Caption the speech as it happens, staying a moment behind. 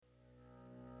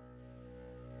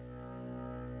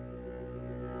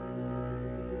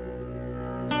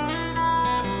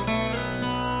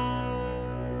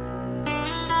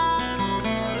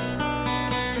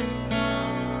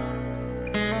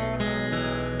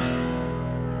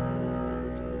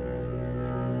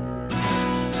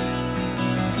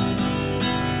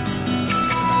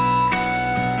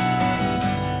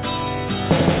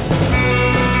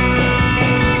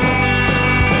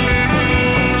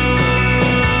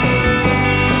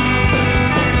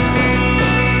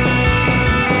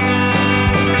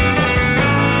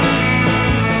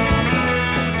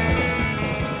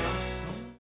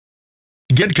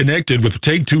Get connected with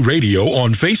Take Two Radio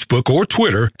on Facebook or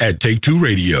Twitter at Take Two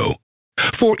Radio.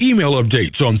 For email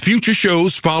updates on future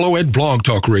shows, follow at Blog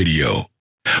Talk Radio.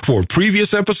 For previous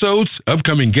episodes,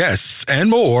 upcoming guests, and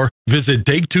more, visit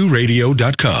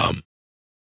Take2Radio.com.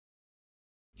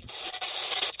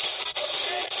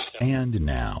 And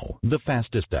now, the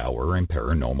fastest hour in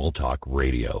paranormal talk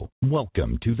radio.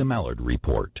 Welcome to the Malliard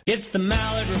Report. It's the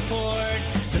Malliard Report,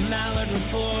 the Malliard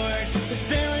Report, with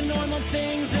paranormal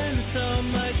things and so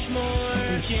much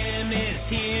more. Jim is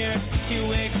here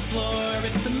to explore.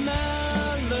 It's the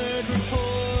Malliard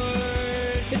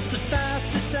Report. It's the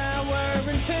fastest hour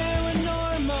in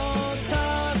paranormal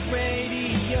talk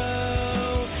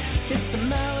radio. It's the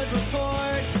Malliard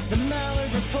Report, the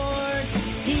Malliard Report.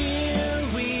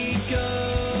 Here we go.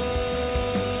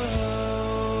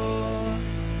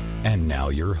 And now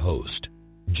your host,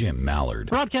 Jim Malliard.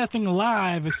 Broadcasting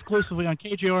live exclusively on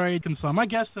KGR Arkansas. My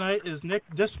guest tonight is Nick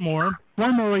Dinsmore,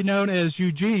 formerly known as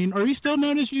Eugene. Are you still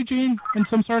known as Eugene in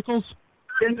some circles?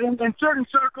 In certain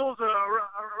circles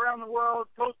around the world,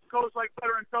 coast to coast, like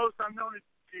butter and toast, I'm known as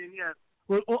Eugene, yes.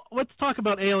 Well, let's talk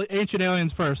about ancient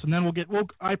aliens first, and then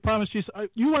I promise you,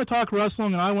 you want to talk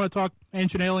wrestling, and I want to talk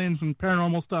ancient aliens and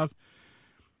paranormal stuff.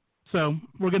 So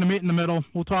we're going to meet in the middle.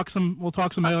 We'll talk some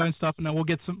alien stuff, and then we'll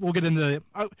get into.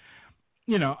 I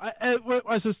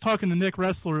was just talking to Nick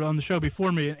Wrestler on the show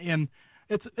before me, and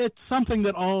it's something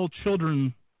that all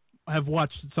children have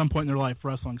watched at some point in their life,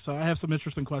 wrestling. So I have some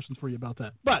interesting questions for you about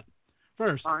that. But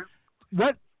first,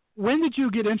 right. When did you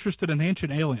get interested in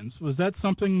ancient aliens? Was that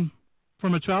something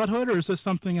from a childhood, or is this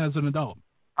something as an adult?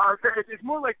 It's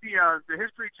more like the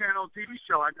History Channel TV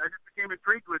show. I just became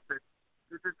intrigued with it.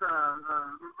 It's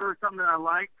really something that I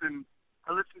liked, and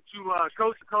I listened to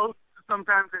Coast to Coast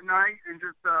sometimes at night, and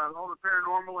just all the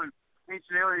paranormal and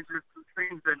ancient aliens, just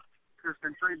things that just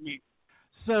intrigued me.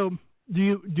 So, do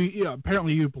you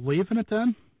apparently you believe in it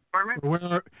then? Pardon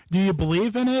me? Do you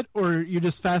believe in it, or are you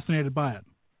just fascinated by it?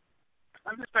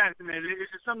 I'm just fascinated.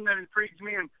 It's just something that intrigues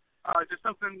me, and just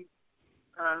something,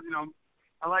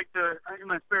 I like to, in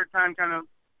my spare time, kind of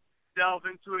delve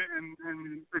into it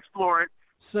and explore it.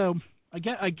 So,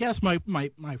 I guess my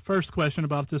first question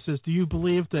about this is, do you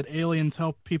believe that aliens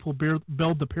help people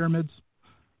build the pyramids?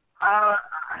 I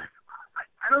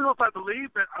don't know if I believe,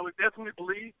 but I would definitely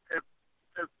believe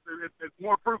if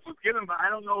more proof was given, but I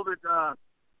don't know that,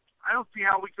 I don't see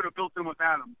how we could have built them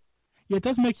without them. Yeah, it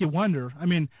does make you wonder. I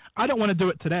mean, I don't want to do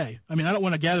it today. I mean, I don't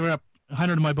want to gather up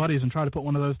 100 of my buddies and try to put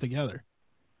one of those together.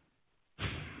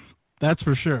 That's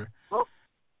for sure.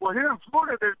 Well, here in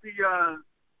Florida, there's the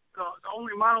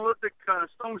only monolithic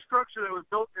stone structure that was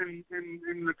built in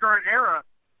the current era.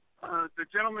 The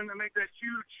gentleman that made that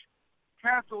huge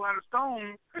castle out of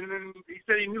stone, and then he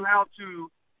said he knew how to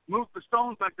move the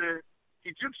stones like the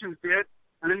Egyptians did,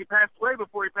 and then he passed away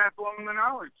before he passed along the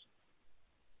knowledge.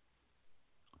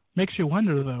 Makes you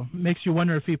wonder, though. Makes you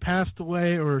wonder if he passed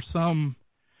away or some...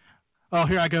 Oh,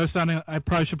 here I go. Sounding. I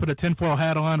probably should put a tinfoil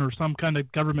hat on or some kind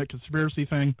of government conspiracy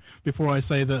thing before I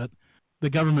say that the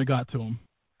government got to him.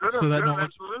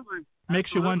 Absolutely.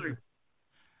 Makes you wonder.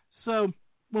 So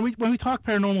when we talk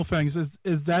paranormal things,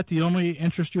 is that the only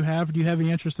interest you have? Do you have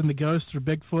any interest in the ghosts or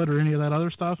Bigfoot or any of that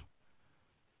other stuff?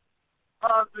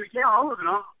 Yeah, all of it.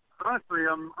 Honestly,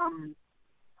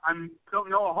 I don't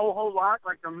know a whole lot.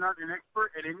 Like, I'm not an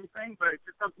expert at anything, but it's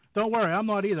just something. Don't worry, I'm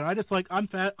not either. I just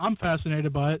I'm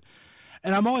fascinated by it,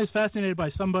 and I'm always fascinated by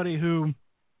somebody who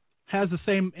has the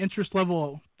same interest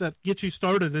level that gets you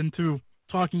started into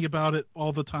talking about it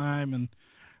all the time. And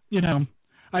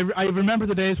I remember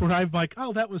the days where I'm like,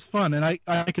 oh, that was fun, and I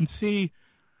can see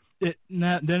it.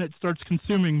 Then it starts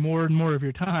consuming more and more of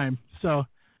your time. So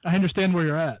I understand where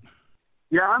you're at.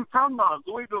 Yeah, I'm from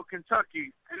Louisville,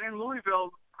 Kentucky, and in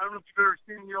Louisville, I don't know if you've ever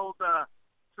seen the old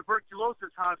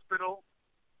tuberculosis hospital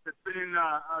that's been in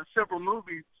several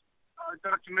movies,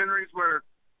 documentaries where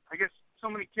I guess so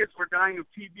many kids were dying of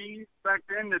TB back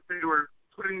then that they were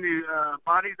putting the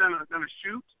bodies on a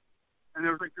chute, and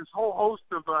there was like this whole host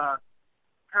of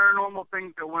paranormal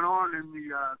things that went on in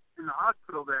the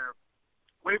hospital there.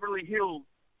 Waverly Hills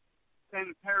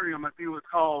Sanitarium, I think it was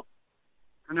called.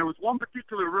 And there was one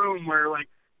particular room where, like,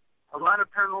 a lot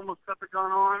of paranormal stuff had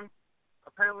gone on.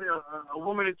 Apparently, a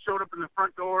woman had showed up in the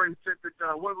front door and said that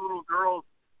one of the little girls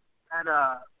had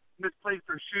misplaced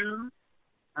her shoes,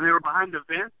 and they were behind the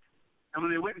vent. And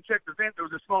when they went and checked the vent, there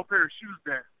was a small pair of shoes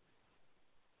there.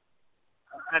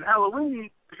 At Halloween,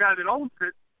 the guy that owns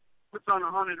it puts on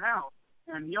a haunted house,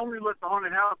 and he only lets the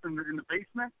haunted house in the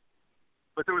basement.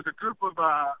 But there was a group of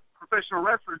professional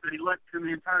wrestlers that he let in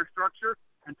the entire structure,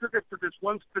 and took us to this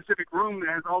one specific room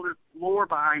that has all this lore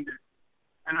behind it.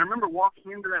 And I remember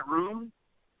walking into that room,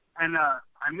 and I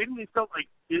immediately felt like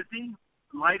dizzy,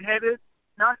 lightheaded.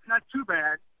 Not too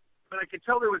bad, but I could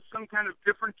tell there was some kind of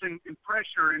difference in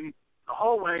pressure in the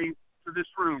hallway to this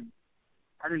room.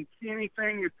 I didn't see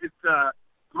anything. It's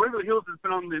Waverly Hills has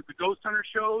been on the Ghost Hunter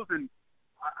shows, and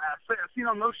I've seen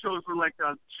on those shows where like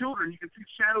children, you can see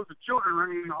shadows of children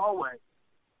running in the hallway.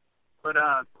 But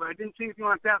I didn't see anything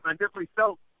like that. But I definitely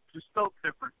felt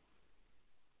different.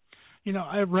 You know,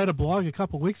 I read a blog a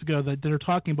couple of weeks ago that they're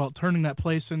talking about turning that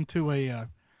place into a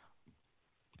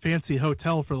fancy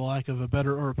hotel, for the lack of a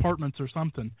better, or apartments or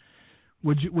something.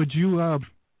 Would you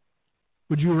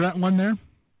rent one there?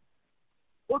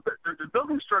 Well, the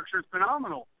building structure is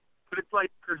phenomenal, but it's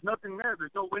like there's nothing there.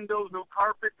 There's no windows, no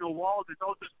carpet, no walls. It's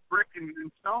all just brick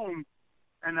and stone.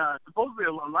 And supposedly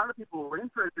a lot of people were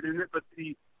interested in it, but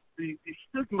the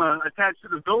stigma attached to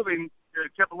the building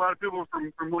kept a lot of people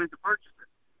from wanting to purchase it.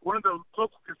 One of the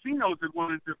local casinos had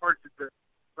wanted to purchase it,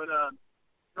 but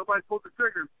nobody pulled the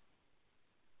trigger.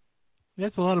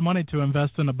 That's a lot of money to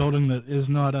invest in a building that is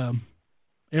not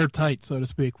airtight, so to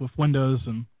speak, with windows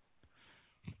and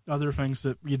other things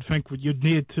that you'd think you'd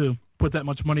need to put that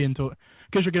much money into it,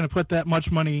 because you're going to put that much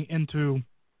money into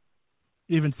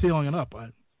even sealing it up.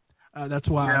 That's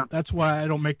why I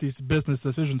don't make these business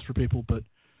decisions for people. But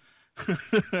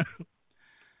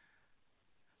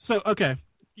so, okay,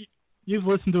 you've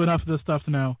listened to enough of this stuff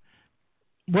now.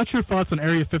 What's your thoughts on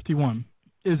Area 51?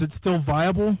 Is it still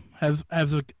viable? Are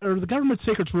the government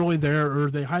secrets really there, or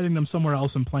are they hiding them somewhere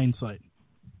else in plain sight?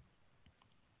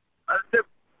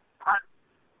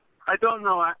 I don't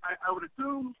know. I would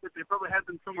assume that they probably had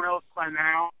them somewhere else by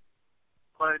now,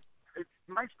 but it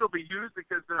might still be used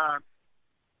because the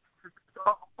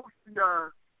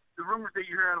rumors that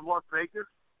you hear out of Las Vegas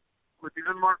with the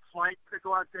unmarked flights that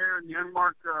go out there and the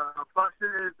unmarked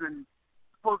buses and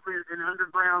supposedly an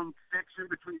underground connection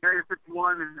between Area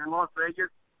 51 and Las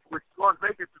Vegas, which Las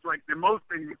Vegas is like the most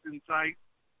famous in sight.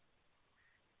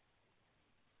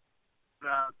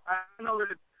 I know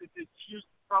that it's used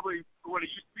probably for what it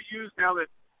used to be used. Now that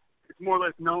it's more or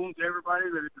less known to everybody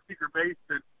that it's a secret base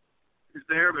that is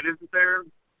there but isn't there,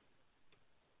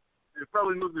 they'll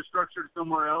probably move the structure to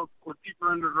somewhere else or deeper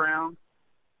underground.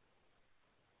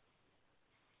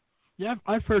 Yeah,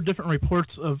 I've heard different reports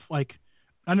of like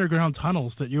underground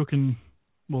tunnels that you can,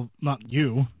 well, not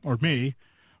you or me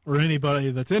or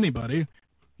anybody that's anybody.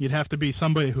 You'd have to be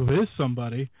somebody who is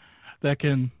somebody that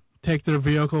can take their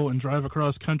vehicle and drive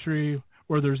across country,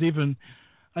 or there's even,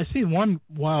 I see one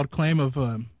wild claim of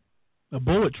a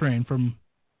bullet train from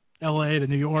L.A. to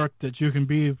New York that you can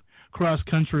be cross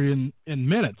country in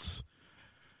minutes.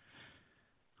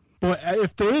 Boy, if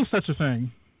there is such a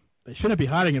thing, they shouldn't be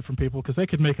hiding it from people because they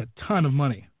could make a ton of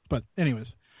money. But anyways,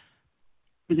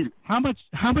 how much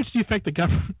do you think the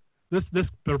government? This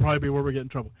will probably be where we get in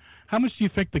trouble. How much do you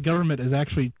think the government is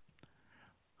actually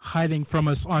hiding from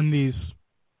us on these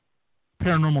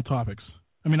paranormal topics?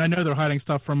 I mean, I know they're hiding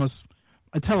stuff from us,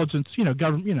 intelligence,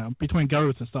 government, between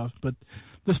governments and stuff. But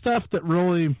the stuff that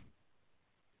really,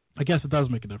 I guess it does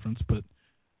make a difference. But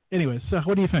anyways, so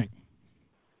what do you think?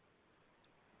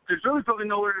 There's really probably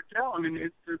nowhere to tell. I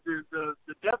mean,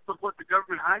 the depth of what the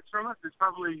government hides from us is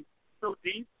probably so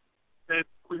deep that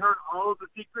we heard all of the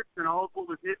secrets and all of what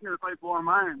was hidden, it would probably blow our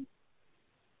minds.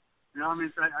 I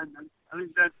mean, I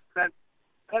think that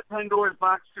Pandora's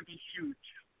box could be huge.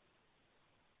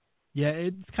 Yeah,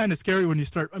 it's kind of scary when you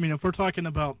start. I mean, if we're talking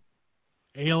about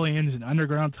aliens and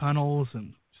underground tunnels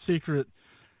and secret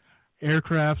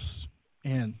aircrafts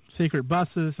and secret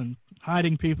buses and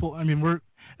hiding people, I mean,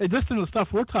 just in the stuff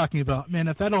we're talking about, man,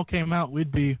 if that all came out,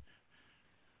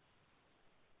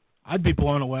 I'd be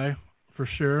blown away for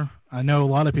sure. I know a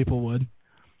lot of people would.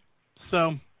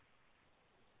 So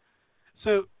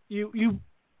you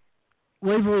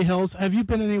Waverly Hills, have you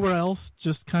been anywhere else?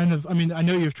 Just kind of, I mean, I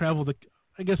know you've traveled.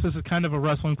 I guess this is kind of a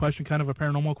wrestling question, kind of a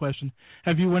paranormal question.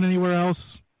 Have you went anywhere else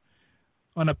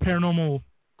on a paranormal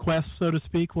quest, so to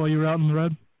speak, while you were out on the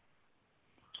road?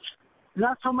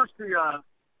 Not so much the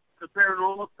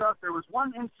paranormal stuff. There was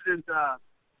one incident. I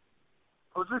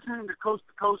was listening to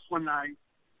Coast one night,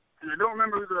 and I don't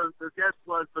remember who the guest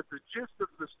was, but the gist of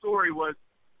the story was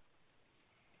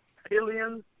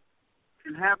aliens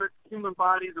inhabit human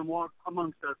bodies and walk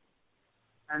amongst us.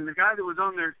 And the guy that was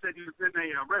on there said he was in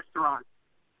a restaurant.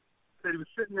 Said he was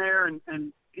sitting there, and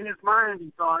in his mind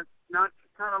he thought, not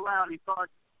out loud, he thought,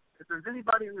 if there's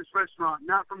anybody in this restaurant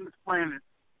not from this planet,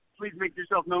 please make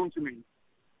yourself known to me.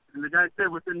 And the guy said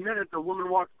within minutes a woman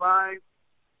walks by,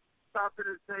 stops at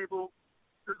his table,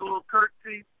 does a little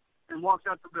curtsy, and walks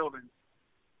out the building.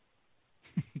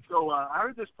 So I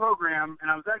heard this program,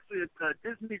 and I was actually at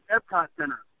Disney's Epcot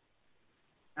Center.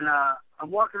 And I I'm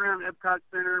walking around Epcot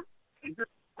Center, and just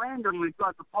randomly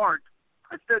throughout the park,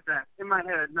 I said that in my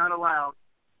head, not aloud.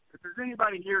 If there's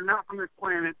anybody here not from this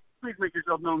planet, please make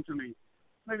yourself known to me.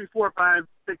 Maybe 4, 5,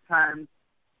 6 times.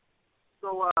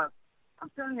 So I'm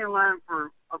standing in line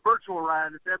for a virtual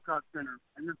ride at the Epcot Center,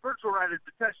 and this virtual ride is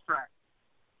the test track.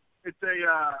 It's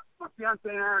my fiance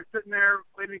and I are sitting there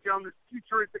waiting to get on this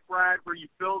futuristic ride where you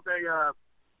build a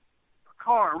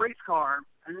race car,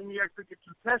 and then you actually get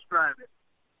to test drive it.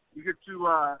 You get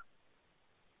to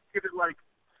give it like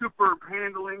super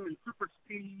handling and super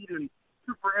speed and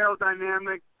super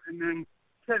aerodynamics, and then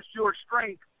test your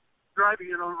strength driving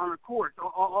it on a course,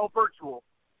 all virtual.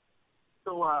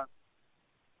 So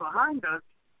behind us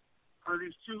are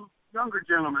these 2 younger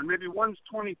gentlemen. Maybe one's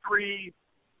 23-ish,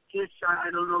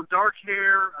 I don't know, dark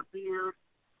hair, a beard,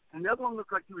 and the other one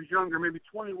looked like he was younger, maybe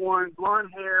 21, blonde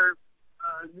hair,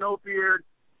 no beard.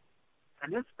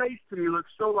 And his face to me looked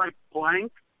so like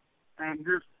blank and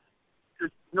just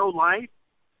no life.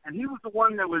 And he was the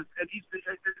one that was at each.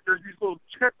 There's these little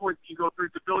checkpoints you go through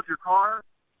to build your car,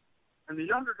 and the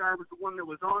younger guy was the one that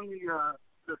was on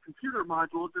the computer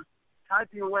module, just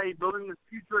typing away, building this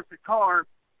futuristic car,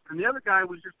 and the other guy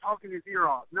was just talking his ear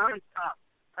off. Non-stop.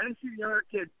 I didn't see the younger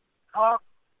kid talk,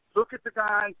 look at the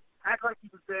guy, act like he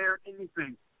was there,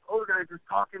 anything. The older guy just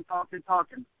talking.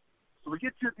 So we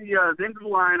get to the end of the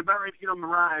line, about ready to get on the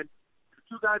ride.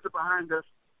 The 2 guys are behind us.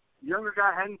 The younger guy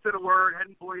hadn't said a word,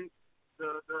 hadn't blinked.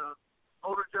 The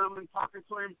older gentleman talking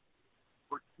to him.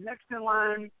 We're next in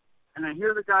line, and I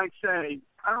hear the guy say,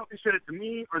 I don't know if he said it to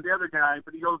me or the other guy,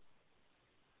 but he goes,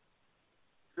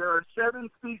 there are 7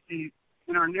 species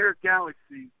in our nearest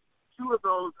galaxy. 2 of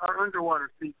those are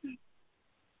underwater species.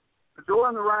 The door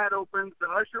on the ride opens. The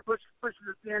usher pushes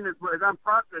us in as I'm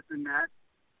processing that.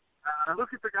 I look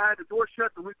at the guy, the door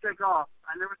shuts, and we take off.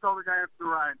 I never saw the guy after the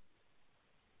ride.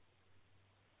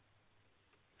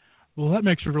 Well, that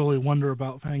makes you really wonder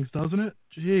about things, doesn't it?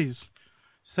 Jeez.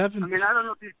 7. I mean, I don't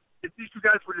know if these 2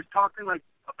 guys were just talking like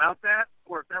about that,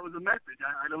 or if that was a message.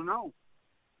 I don't know.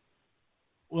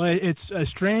 Well, it's a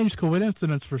strange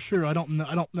coincidence for sure. I don't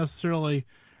necessarily.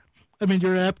 I mean,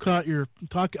 you're at Epcot.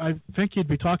 I think you'd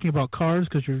be talking about cars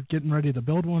because you're getting ready to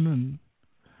build one, and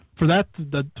for that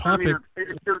the topic. I mean,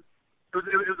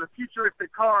 it was a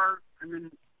futuristic car,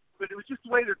 but it was just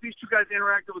the way that these 2 guys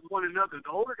interacted with one another.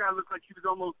 The older guy looked like he was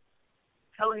almost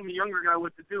telling the younger guy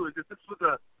what to do, as if this was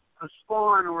a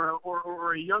spawn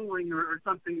or a youngling or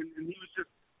something, and he was just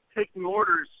taking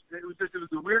orders. It was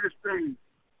the weirdest thing.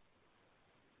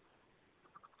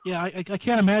 Yeah, I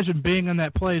can't imagine being in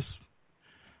that place,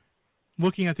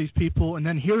 looking at these people, and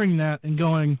then hearing that and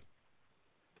going,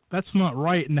 that's not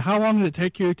right. And how long did it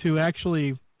take you to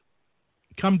actually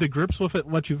come to grips with it,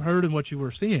 what you've heard and what you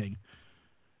were seeing?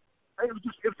 It was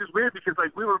just weird because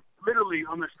like we were literally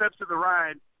on the steps of the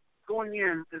ride going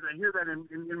in as I hear that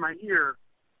in my ear,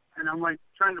 and I'm like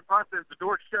trying to process. The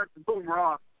door shuts and boom, we're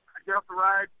off. I get off the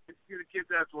ride and see the kids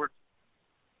afterwards.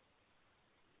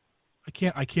 I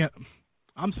can't.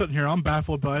 I'm sitting here. I'm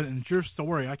baffled by it, and it's your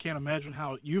story. I can't imagine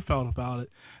how you felt about it.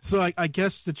 So I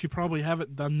guess that you probably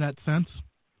haven't done that since.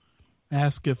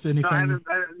 Ask if anything.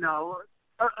 No.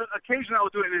 Occasionally I'll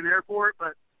do it in an airport,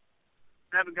 but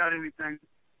I haven't got anything.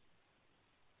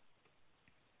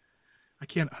 I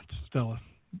can't. Still,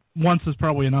 once is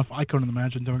probably enough. I couldn't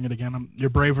imagine doing it again. You're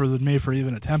braver than me for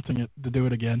even attempting it to do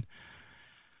it again.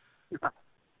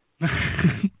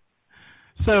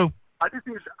 So I just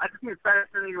think it's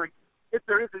fascinating. Like if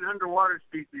there is an underwater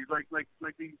species, like the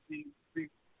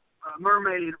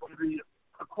mermaid or the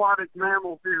aquatic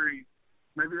mammal theory,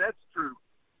 maybe that's true.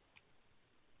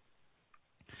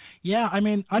 Yeah, I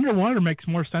mean, underwater makes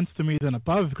more sense to me than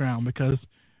above ground because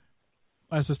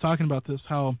I was just talking about this,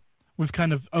 how we've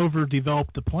kind of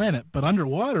overdeveloped the planet. But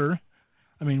underwater,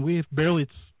 I mean, we've barely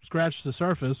scratched the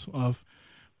surface of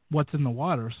what's in the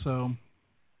water. So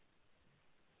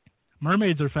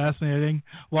mermaids are fascinating.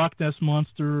 Loch Ness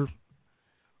Monster,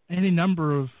 any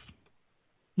number of,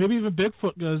 maybe even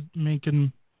Bigfoot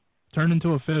can turn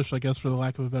into a fish, I guess, for the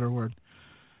lack of a better word.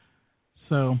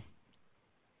 So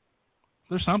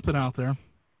there's something out there,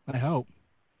 I hope.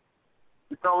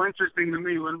 It's all interesting to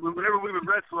me. Whenever we would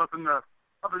wrestle up in the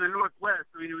Northwest,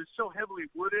 I mean, it was so heavily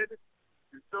wooded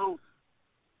and so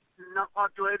not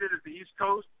populated as the East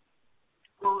Coast.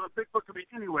 Well, a Bigfoot could be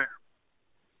anywhere.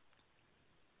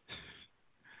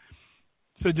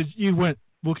 So did you go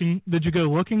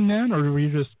looking then, or were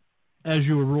you just, as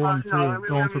you were rolling through,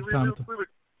 going from town to town?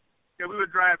 We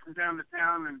would drive from town to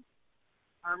town, and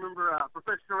I remember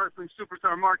professional wrestling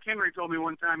superstar Mark Henry told me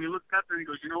one time, he looked up there and he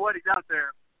goes, you know what, he's out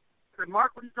there. I said,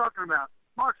 Mark, what are you talking about?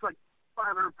 Mark's like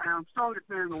 500 pounds, strongest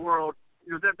man in the world.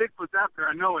 that Bigfoot's out there.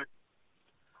 I know it.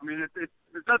 I mean,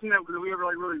 it's nothing that we ever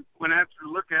really went after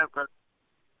to look at, but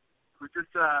we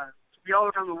just to be all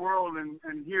around the world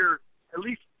and hear, at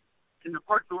least in the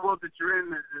parts of the world that you're in,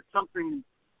 that something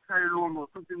paranormal,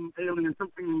 something alien,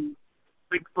 something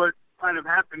Bigfoot kind of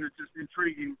happened. It's just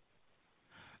intriguing.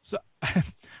 So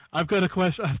I've got a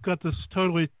question. I've got this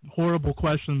totally horrible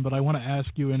question, but I want to ask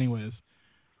you anyways.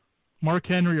 Mark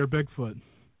Henry or Bigfoot?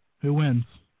 Who wins?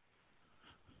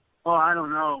 Oh, I don't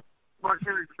know. Mark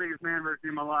Henry's the biggest man I've ever seen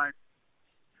in my life.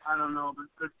 I don't know,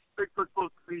 but Bigfoot's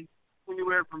supposed to be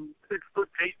anywhere from 6 foot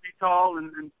to 8 feet tall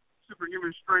and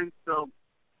superhuman strength, so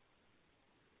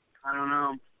I don't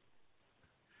know.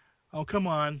 Oh, come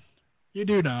on. You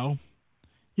do know.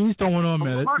 You just don't want to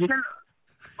admit it.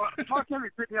 Mark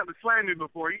Henry's picked me up and slammed me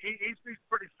before. He's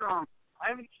pretty strong. I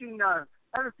haven't seen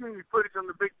any footage on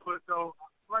the Bigfoot, so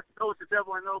I like to go with the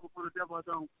devil I know before the devil I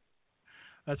don't.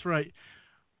 That's right.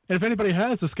 And if anybody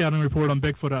has a scouting report on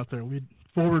Bigfoot out there, we'd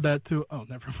forward that to... Oh,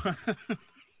 never mind.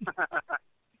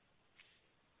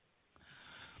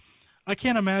 I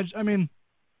can't imagine... I mean,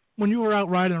 when you were out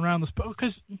riding around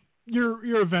because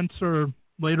your events are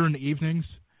later in the evenings,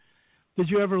 did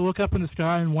you ever look up in the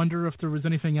sky and wonder if there was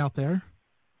anything out there?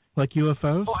 Like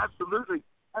UFOs? Oh, absolutely.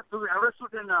 Absolutely. I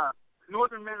wrestled in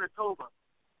northern Manitoba,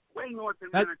 way north in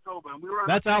Manitoba. And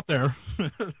that's out there.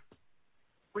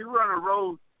 We were on a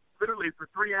road literally for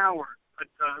 3 hours,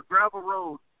 a gravel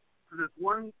road to this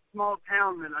one small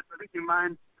town that I think they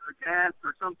mined gas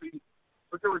or something.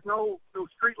 But there was no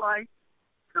street lights.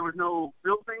 There was no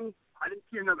buildings. I didn't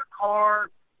see another car,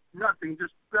 nothing,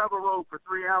 just gravel road for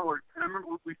 3 hours. And I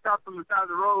remember we stopped on the side of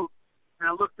the road, and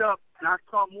I looked up, and I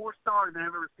saw more stars than I've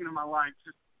ever seen in my life.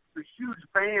 Just the huge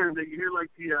band that you hear, like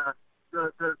the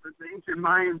ancient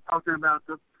Mayans talking about,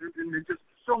 and there's just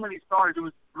so many stars. It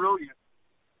was brilliant.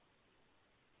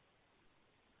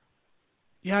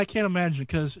 Yeah, I can't imagine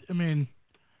because, I mean,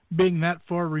 being that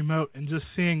far remote and just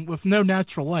seeing with no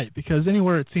natural light, because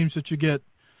anywhere it seems that you get,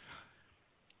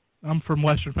 I'm from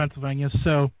Western Pennsylvania,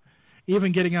 so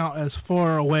even getting out as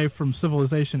far away from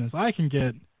civilization as I can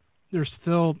get, there's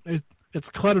still, it's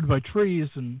cluttered by trees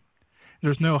and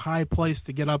there's no high place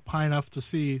to get up high enough to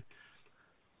see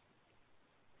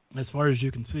as far as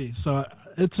you can see. So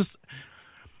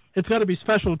it's got to be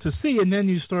special to see, and then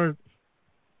you start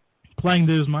playing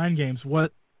those mind games.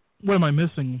 What am I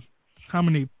missing? How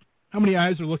many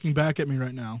eyes are looking back at me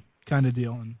right now? Kind of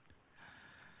deal, and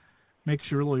makes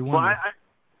you really wonder. Well,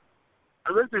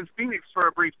 I lived in Phoenix for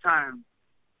a brief time,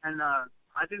 and I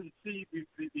didn't see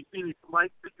the Phoenix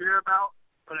lights that you hear about,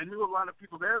 but I knew a lot of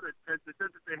people there that said that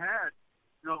they had,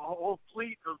 a whole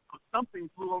fleet of something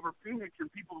flew over Phoenix,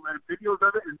 and people had videos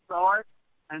of it and saw it,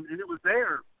 and it was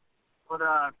there. But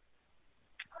I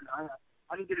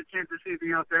didn't get a chance to see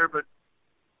anything out there, but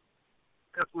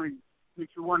definitely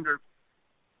makes you wonder.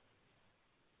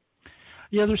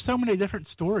 Yeah, there's so many different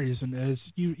stories, and as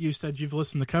you said, you've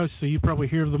listened to Coast, so you probably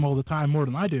hear them all the time more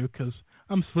than I do, because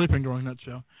I'm sleeping during that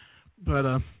show. But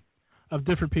of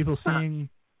different people seeing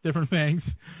different things.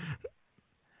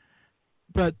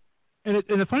 But and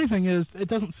the funny thing is, it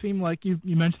doesn't seem like you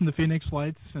mentioned the Phoenix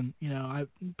lights, and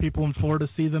people in Florida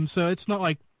see them, so it's not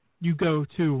like you go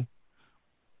to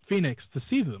Phoenix to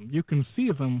see them. You can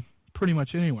see them pretty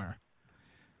much anywhere.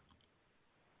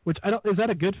 Which is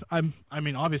that a good? I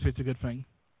mean, obviously it's a good thing,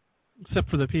 except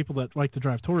for the people that like to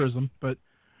drive tourism. But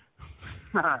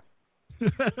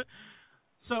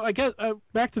so I guess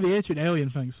back to the ancient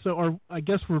alien thing. So I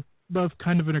guess we're both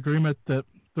kind of in agreement that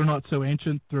they're not so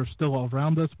ancient. They're still all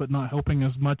around us, but not helping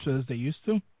as much as they used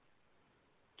to.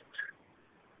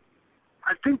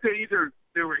 I think that either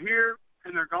they were here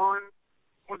and they're gone,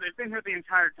 or they've been here the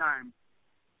entire time.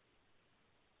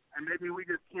 And maybe we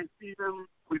just can't see them.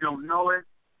 We don't know it.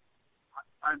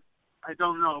 I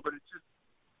don't know, but it's just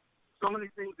so many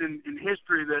things in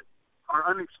history that are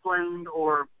unexplained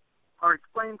or are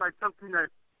explained by something that,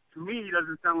 to me,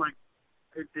 doesn't sound like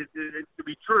it to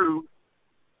be true.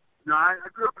 I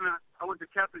grew up I went to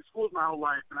Catholic schools my whole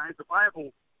life, and I had the Bible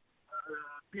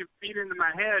beat into my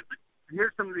head. But to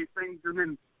hear some of these things, and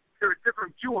then hear a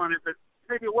different view on it, but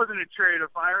maybe it wasn't a chariot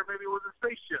of fire, maybe it was a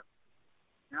spaceship.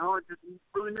 It just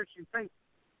really makes you think.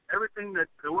 Everything that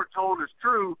we're told is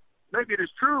true. Maybe it is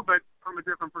true, but from a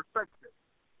different perspective.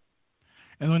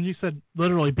 And when you said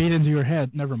literally beat into your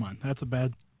head, never mind. That's a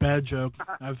bad joke.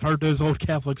 I've heard those old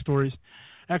Catholic stories.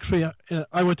 Actually,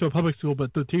 I went to a public school,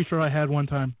 but the teacher I had one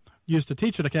time used to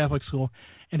teach at a Catholic school,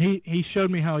 and he showed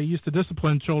me how he used to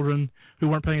discipline children who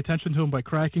weren't paying attention to him by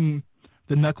cracking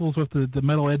the knuckles with the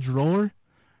metal edge roller.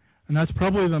 And that's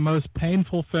probably the most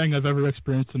painful thing I've ever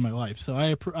experienced in my life. So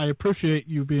I appreciate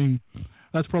you being.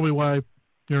 That's probably why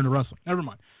during the wrestling. Never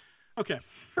mind. Okay.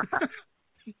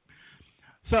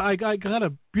 So I got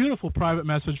a beautiful private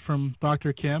message from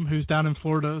Dr. Kim, who's down in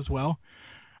Florida as well.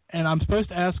 And I'm supposed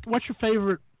to ask, what's your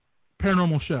favorite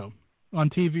paranormal show on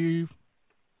TV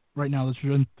right now that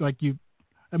you're in? Like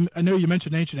I know you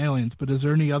mentioned Ancient Aliens, but is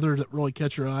there any other that really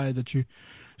catch your eye that you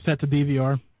set to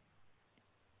DVR?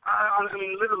 I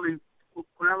mean, literally,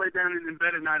 when I lay down in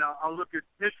bed at night, I'll look at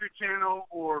History Channel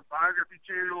or Biography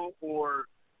Channel or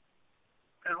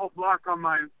a whole block on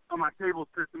my cable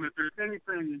system. If there's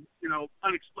anything,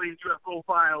 unexplained UFO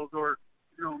files or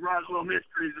Roswell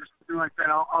mysteries or something like that,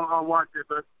 I'll watch it.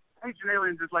 But Ancient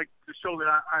Aliens is like the show that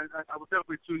I will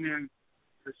definitely tune in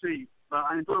to see. But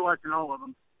I enjoy watching all of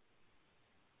them.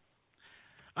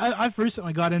 I've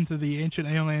recently got into the Ancient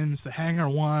Aliens, the Hangar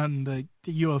One, the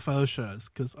UFO shows,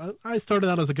 because I started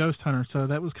out as a ghost hunter, so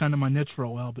that was kind of my niche for a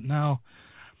while. But now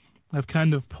I've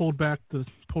kind of pulled back the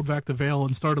veil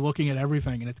and started looking at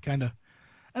everything, and it's kind of,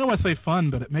 I don't want to say fun,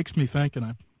 but it makes me think, and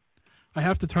I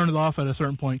have to turn it off at a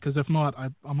certain point, because if not,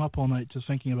 I'm up all night just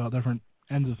thinking about different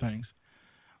ends of things.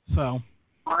 So.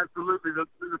 Oh, absolutely. The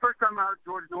first time I heard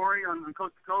George Norrie on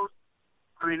Coast to Coast,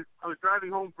 I mean, I was driving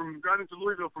to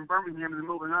Louisville from Birmingham in the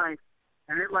middle of the night,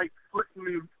 and it like flipped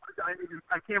me.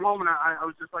 I came home and I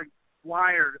was just like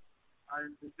wired.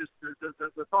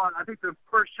 The thought. I think the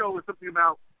first show was something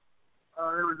about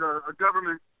there was a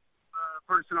government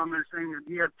person on there saying that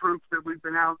he had proof that we've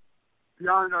been out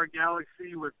beyond our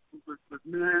galaxy with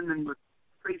men and with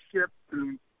spaceships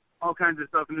and all kinds of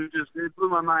stuff, and it blew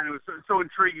my mind. It was so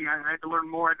intriguing. I had to learn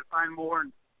more. I had to find more,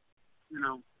 and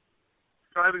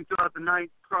driving throughout the night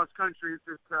cross country, it's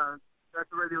just that's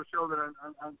a radio show that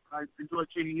I enjoy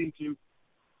tuning into.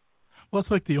 Well, it's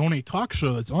like the only talk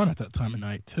show that's on at that time of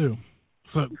night too.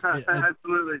 So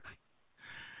absolutely,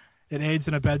 it aids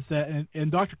and abets that.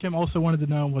 And Dr. Kim also wanted to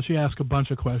know. Well, she asked a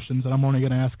bunch of questions, and I'm only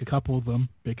going to ask a couple of them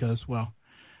because, well,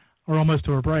 we're almost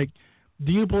to our break.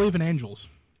 Do you believe in angels?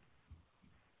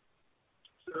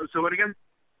 So what again?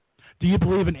 Do you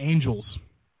believe in angels?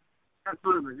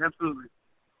 Absolutely.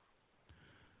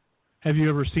 Have you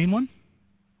ever seen one?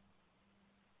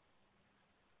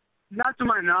 Not to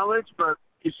my knowledge, but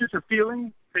it's just a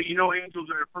feeling that angels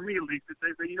are, for me at least, that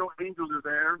angels are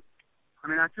there. I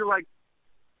mean, I feel like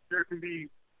there can be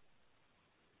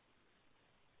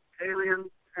aliens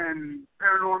and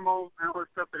paranormal and all that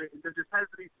stuff, but there just has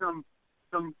to be some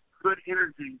good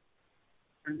energy.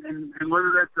 And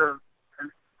whether that's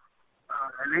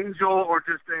an angel or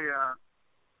just a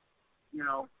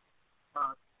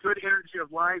good energy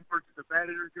of life versus the bad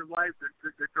energy of life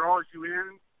that draws you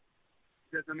in.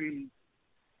 Because, I mean,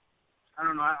 I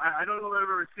don't know. I don't know that I've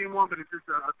ever seen one, but it's just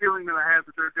a feeling that I have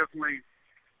that they're definitely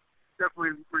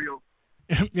real.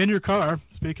 In your car,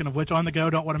 speaking of which, on the go,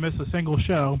 don't want to miss a single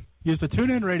show, use the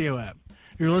TuneIn Radio app.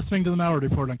 You're listening to the Malliard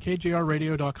Report on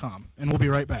KGRradio.com, and we'll be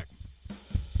right back.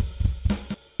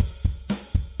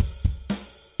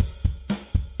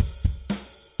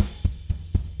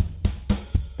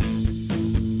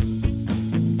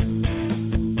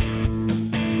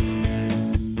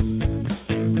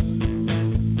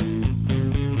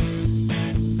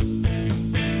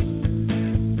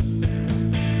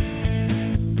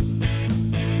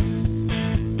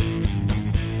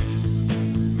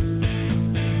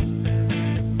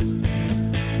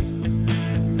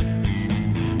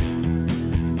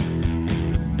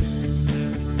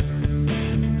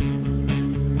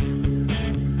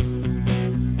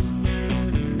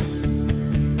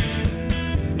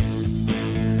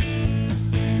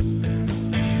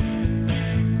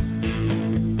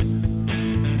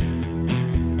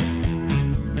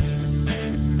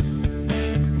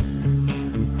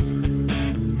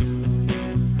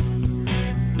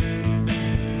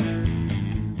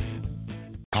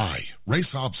 Ray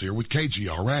Sobbs here with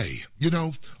KGRA.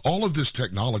 All of this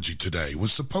technology today was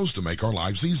supposed to make our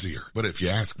lives easier. But if you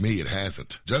ask me, it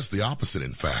hasn't. Just the opposite,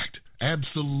 in fact.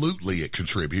 Absolutely, it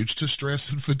contributes to stress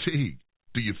and fatigue.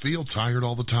 Do you feel tired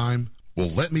all the time?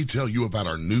 Well, let me tell you about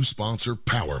our new sponsor,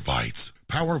 Power Vites.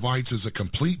 Power Vites is a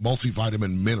complete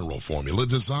multivitamin mineral formula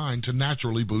designed to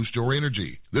naturally boost your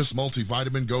energy. This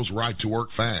multivitamin goes right to work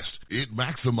fast. It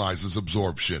maximizes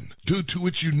absorption due to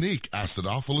its unique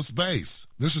acidophilus base.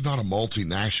 This is not a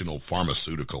multinational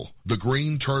pharmaceutical. The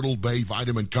Green Turtle Bay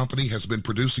Vitamin Company has been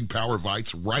producing Power Vites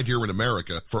right here in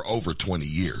America for over 20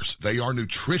 years. They are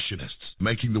nutritionists,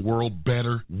 making the world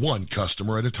better one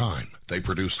customer at a time. They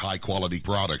produce high-quality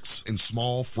products in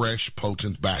small, fresh,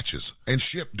 potent batches and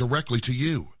ship directly to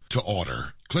you. To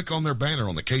order, click on their banner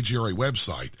on the KGRA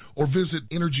website or visit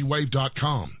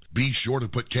EnergyWave.com. Be sure to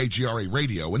put KGRA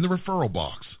Radio in the referral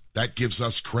box. That gives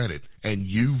us credit and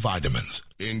you vitamins.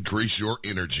 Increase your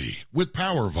energy with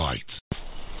Power Vites.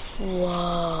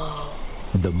 Whoa.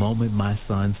 The moment my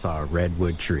son saw a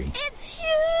redwood tree It's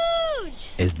huge!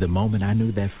 is the moment I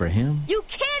knew that for him, You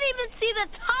can't even see the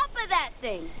top of that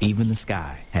thing. even the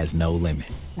sky has no limit.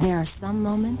 There are some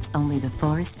moments only the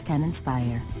forest can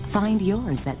inspire. Find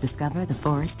yours at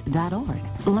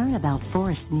discovertheforest.org. Learn about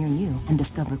forests near you and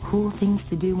discover cool things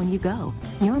to do when you go.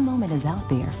 Your moment is out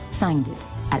there. Find it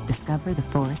at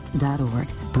discovertheforest.org.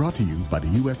 Brought to you by the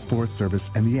U.S. Forest Service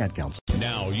and the Ad Council.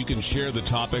 Now you can share the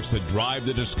topics that drive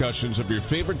the discussions of your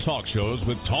favorite talk shows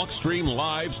with TalkStream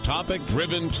Live's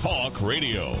topic-driven talk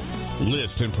radio.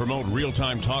 List and promote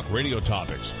real-time talk radio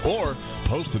topics, or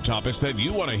post the topics that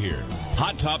you want to hear.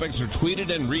 Hot topics are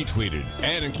tweeted and retweeted,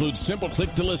 and include simple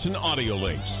click-to-listen audio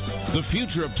links. The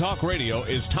future of talk radio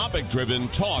is topic-driven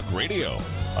talk radio.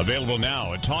 Available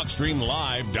now at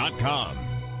TalkStreamLive.com.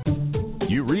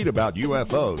 You read about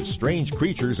UFOs, strange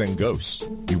creatures, and ghosts.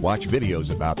 You watch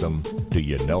videos about them. Do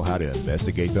you know how to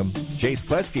investigate them? Chase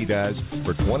Plesky does.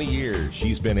 For 20 years,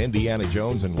 she's been Indiana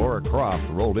Jones and Laura Croft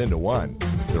rolled into one.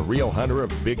 The real hunter of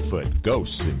Bigfoot,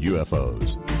 ghosts, and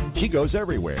UFOs. She goes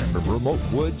everywhere, from remote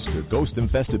woods to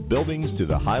ghost-infested buildings to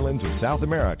the highlands of South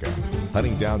America,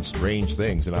 hunting down strange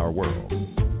things in our world.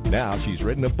 Now she's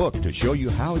written a book to show you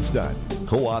how it's done.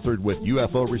 Co-authored with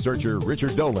UFO researcher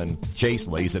Richard Dolan, Chase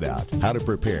lays it out. How to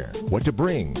prepare, what to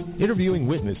bring, interviewing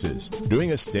witnesses,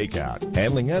 doing a stakeout,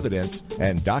 handling evidence,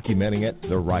 and documenting it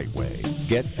the right way.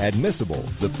 Get Admissible,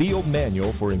 the field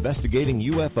manual for investigating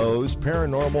UFOs,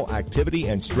 paranormal activity,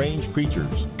 and strange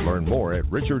creatures. Learn more at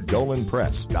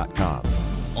richarddolanpress.com.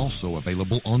 Also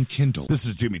available on Kindle. This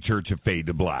is Jimmy Church of Fade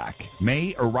to Black.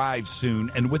 May arrives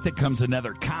soon, and with it comes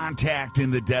another Contact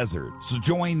in the Desert. So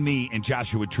join me in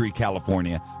Joshua Tree,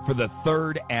 California, for the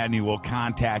 3rd annual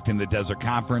Contact in the Desert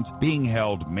Conference, being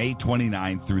held May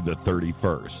 29th through the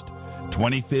 31st.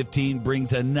 2015 brings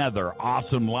another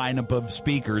awesome lineup of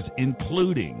speakers,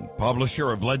 including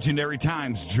publisher of Legendary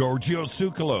Times, Giorgio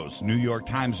Tsoukalos, New York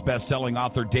Times bestselling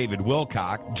author David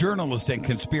Wilcock, journalist and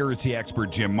conspiracy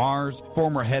expert Jim Mars,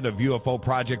 former head of UFO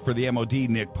Project for the MOD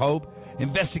Nick Pope,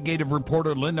 investigative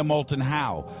reporter Linda Moulton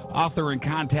Howe, author and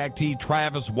contactee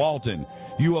Travis Walton,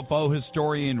 UFO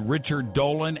historian Richard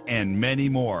Dolan, and many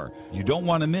more. You don't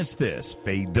want to miss this.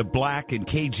 Fade to Black and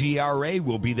KGRA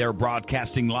will be there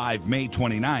broadcasting live May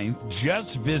 29th.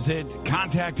 Just visit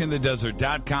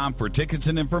contactinthedesert.com for tickets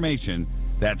and information.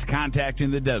 That's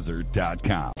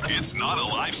contactinthedesert.com. It's not a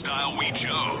lifestyle we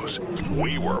chose.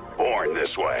 We were born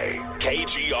this way.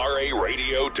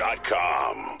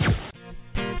 KGRAradio.com.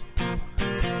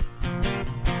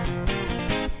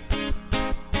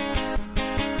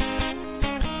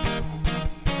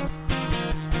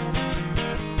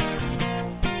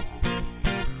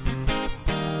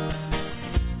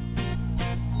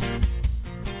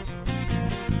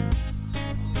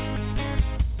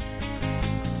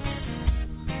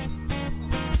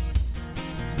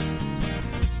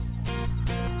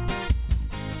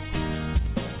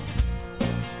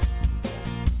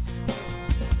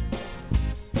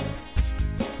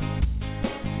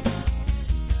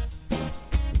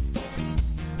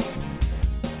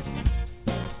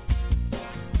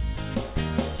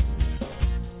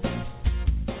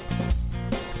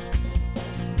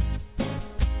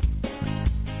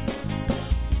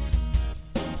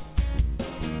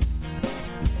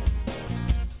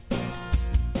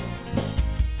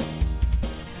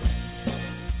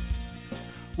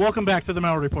 Welcome back to the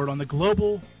Malliard Report on the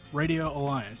Global Radio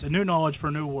Alliance, a new knowledge for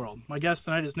a new world. My guest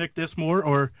tonight is Nick Dinsmore,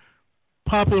 or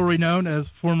popularly known as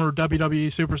former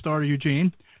WWE superstar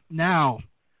Eugene. Now,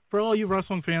 for all you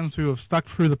wrestling fans who have stuck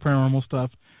through the paranormal stuff,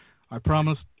 I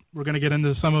promise we're going to get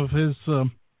into some of his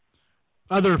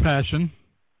other passion,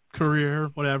 career,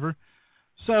 whatever.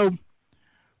 So,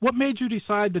 what made you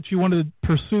decide that you wanted to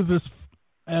pursue this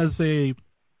as a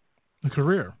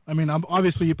career? I mean,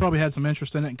 obviously you probably had some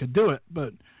interest in it and could do it,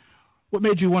 but what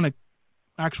made you want to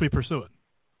actually pursue it?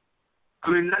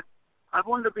 I mean, I've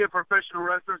wanted to be a professional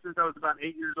wrestler since I was about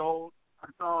 8 years old. I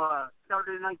saw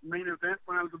Saturday Night's Main Event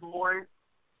when I was a boy.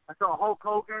 I saw Hulk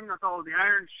Hogan. I saw the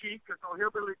Iron Sheik. I saw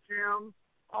Hillbilly Jim.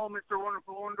 All Mr.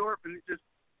 Wonderful Orndorff, and it just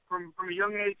from a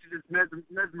young age it just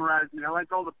mesmerized me. I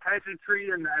liked all the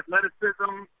pageantry and the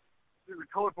athleticism, the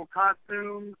colorful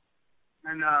costumes,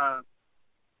 and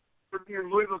working in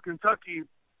Louisville, Kentucky,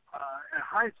 at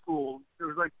high school, there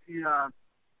was like the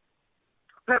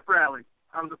pep rally.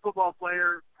 I was a football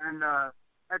player, and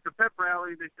at the pep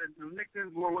rally, they said Nick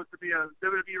Dinsmore wants to be a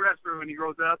WWE wrestler when he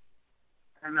grows up.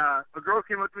 And a girl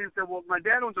came up to me and said, "Well, my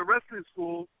dad owns a wrestling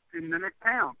school in the next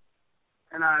town."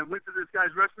 And I went to this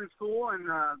guy's wrestling school,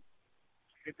 and I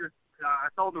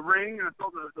saw the ring, and I saw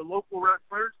the local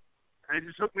wrestlers, and it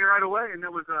just hooked me right away. And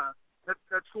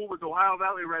that school was Ohio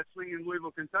Valley Wrestling in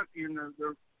Louisville, Kentucky, and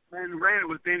the man who ran it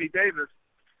was Danny Davis.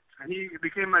 And he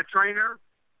became my trainer,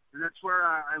 and that's where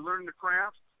I learned the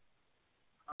craft.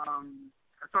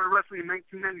 I started wrestling in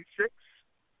 1996.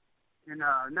 In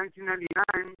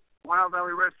 1999, Ohio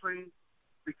Valley Wrestling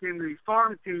became the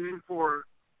farm team for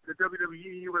the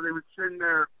WWE, where they would send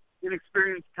their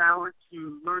inexperienced talent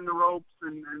to learn the ropes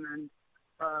and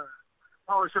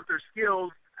polish up their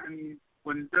skills. And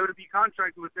when WWE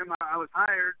contracted with them, I was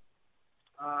hired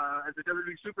as a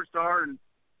WWE superstar, and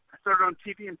I started on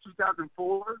TV in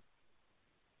 2004.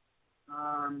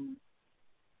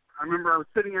 I remember I was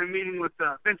sitting in a meeting with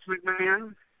Vince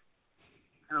McMahon,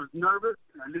 and I was nervous,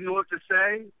 and I didn't know what to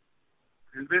say.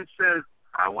 And Vince says,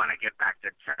 "I want to get back to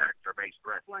character-based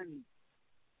wrestling."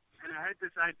 And I had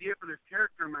this idea for this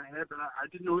character in my head, but I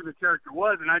didn't know who the character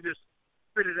was, and I just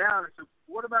spit it out. I said,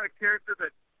 what about a character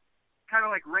that's kind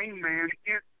of like Rain Man?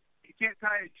 He can't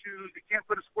tie his shoes. He can't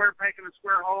put a square peg in a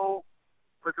square hole.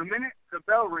 But the minute the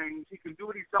bell rings, he can do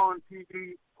what he saw on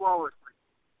TV flawlessly.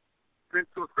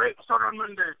 Vince goes, great, we'll start on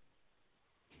Monday.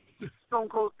 Stone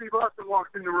Cold Steve Austin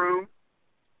walks in the room.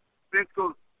 Vince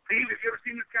goes, Steve, have you ever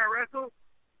seen this guy wrestle?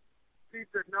 Steve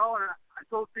said, no, and I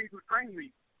told Steve who trained me.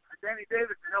 Danny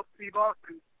Davis helped Steve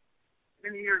Austin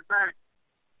many years back.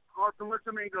 Austin looked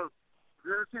at me and goes, I've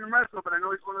never seen him wrestle, but I know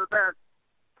he's one of the best.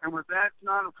 And with that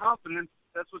nod of confidence,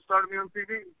 that's what started me on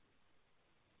TV.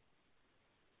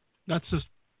 That's just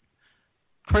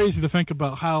crazy to think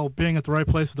about, how being at the right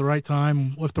place at the right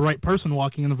time with the right person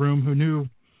walking in the room who knew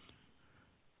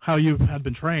how you had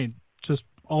been trained. Just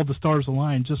all the stars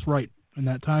aligned just right in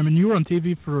that time. And you were on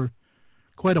TV for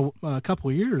quite a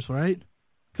couple of years, right?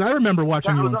 Because I remember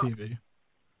watching you on TV.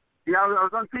 Yeah, I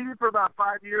was on TV for about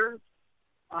 5 years.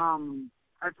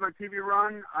 After my TV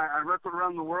run, I wrestled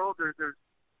around the world. There's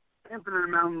infinite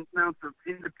amounts of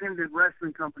independent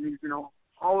wrestling companies,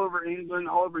 all over England,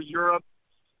 all over Europe.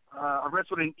 I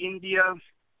wrestled in India.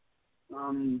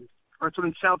 Wrestled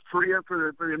in South Korea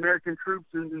for the American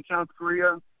troops in South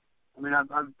Korea. I mean,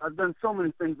 I've done so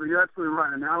many things, but you're absolutely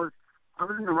right. I mean, I was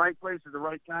in the right place at the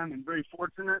right time, and very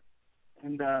fortunate.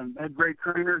 And had great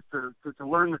trainers to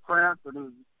learn the craft. But it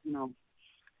was,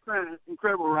 an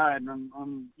incredible ride, and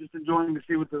I'm just enjoying to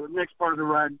see what the next part of the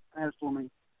ride has for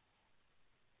me.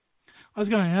 I was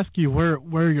going to ask you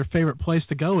where your favorite place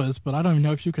to go is, but I don't even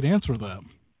know if you could answer that.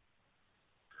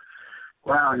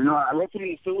 Wow, I wrestled in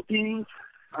the Philippines.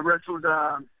 I wrestled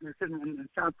in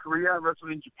South Korea. I wrestled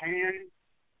in Japan.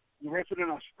 I wrestled in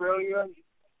Australia,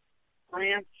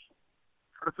 France.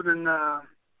 I wrestled in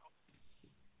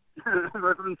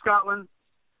wrestled in Scotland.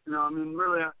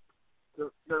 Really,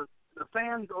 the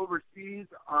fans overseas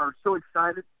are so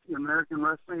excited to see American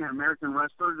wrestling and American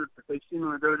wrestlers that they've seen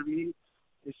on the WWE.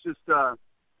 It's just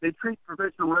they treat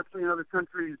professional wrestling in other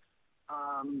countries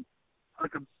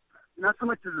like not so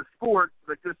much as a sport,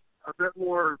 but just a bit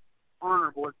more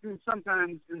honorable. It seems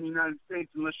sometimes in the United States,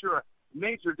 unless you're a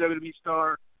major WWE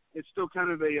star, it's still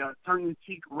kind of a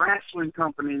tongue-in-cheek wrestling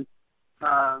company.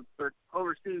 But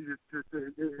overseas,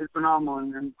 it's phenomenal,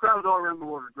 and crowds all around the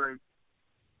world are great.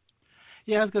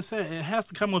 Yeah, I was gonna say it has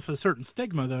to come with a certain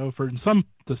stigma, though,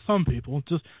 to some people.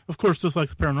 Just of course, just like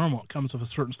the paranormal, it comes with a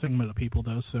certain stigma to people,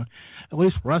 though. So, at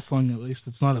least wrestling,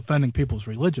 it's not offending people's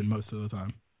religion most of the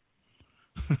time.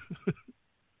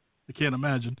 I can't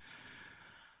imagine.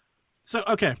 So,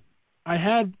 okay, I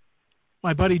had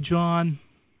my buddy John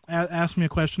asked me a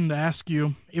question to ask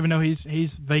you, even though he's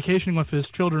vacationing with his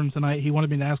children tonight. He wanted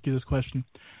me to ask you this question: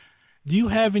 do you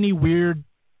have any weird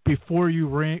before you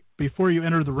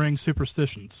enter the ring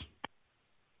superstitions?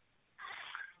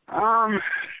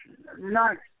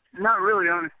 Not really,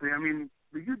 honestly. I mean,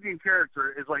 the Eugene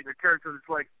character is like a character that's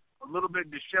like a little bit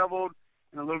disheveled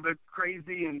and a little bit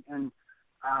crazy, and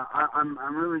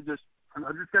I'm really just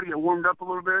I just got to get warmed up a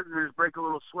little bit and just break a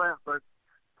little sweat, but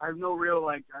I have no real,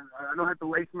 I don't have to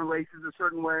lace my laces a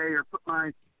certain way or put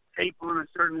my tape on a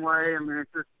certain way. I mean,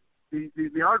 it's just,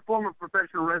 the art form of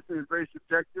professional wrestling is very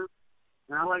subjective,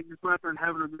 and I like just going out there and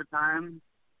having a good time.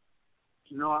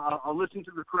 I'll listen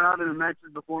to the crowd in the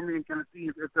matches before me and kind of see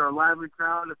if they're a lively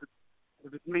crowd, if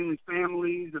it's mainly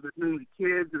families, if it's mainly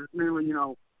kids, if it's mainly,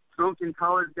 drunken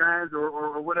college guys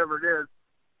or whatever it is.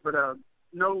 But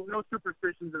no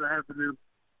superstitions that I have to do.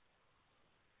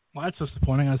 Well, that's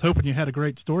disappointing. I was hoping you had a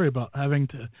great story about having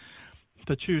to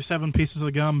chew 7 pieces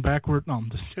of gum backward. No, I'm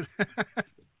just kidding.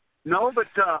 No, but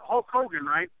Hulk Hogan,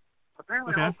 right?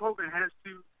 Apparently okay. Hulk Hogan has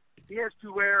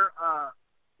to wear,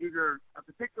 he either a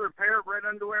particular pair of red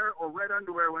underwear or red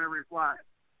underwear whenever he flies.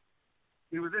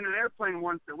 He was in an airplane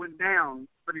once that went down,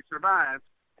 but he survived,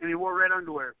 and he wore red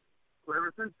underwear. So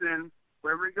ever since then,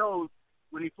 wherever he goes,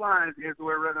 when he flies, he has to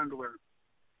wear red underwear.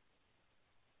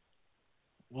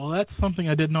 Well, that's something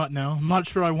I did not know. I'm not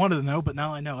sure I wanted to know, but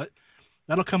now I know it.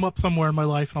 That'll come up somewhere in my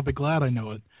life, and I'll be glad I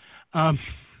know it. Well,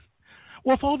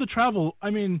 with all the travel, I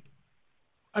mean,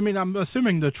 I'm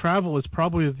assuming the travel is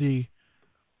probably the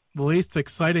least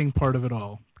exciting part of it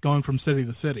all, going from city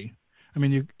to city. I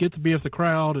mean, you get to be with the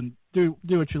crowd and do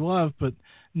what you love, but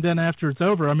then after it's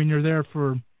over, I mean, you're there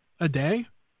for a day?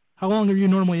 How long are you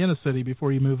normally in a city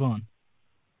before you move on?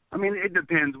 I mean, it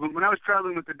depends. When I was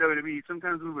traveling with the WWE,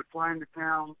 sometimes we would fly into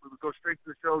town, we would go straight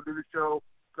to the show, do the show,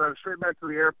 drive straight back to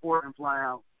the airport and fly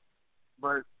out.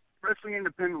 But wrestling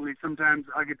independently, sometimes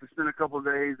I get to spend a couple of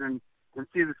days and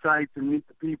see the sights and meet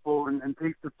the people and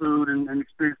taste the food and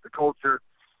experience the culture.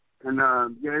 And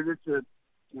I'm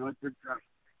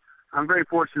very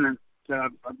fortunate that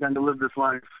I've gotten to live this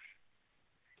life.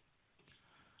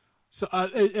 So,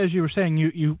 as you were saying,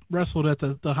 you wrestled at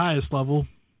the highest level,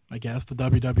 I guess, the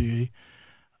WWE.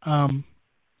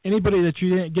 Anybody that you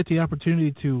didn't get the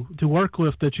opportunity to work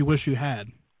with that you wish you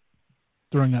had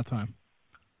during that time?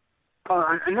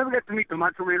 I never got to meet the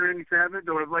Macho Man Randy Savage.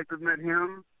 I would have liked to have met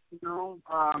him,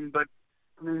 but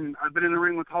I mean, I've been in the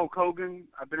ring with Hulk Hogan.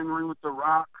 I've been in the ring with The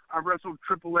Rock. I've wrestled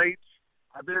Triple H.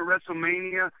 I've been at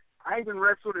WrestleMania. I even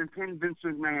wrestled in 10 Vince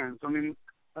McMahon. So, I mean,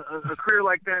 a career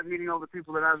like that, meeting all the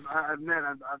people that I've met.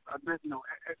 I've met,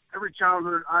 every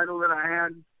childhood idol that I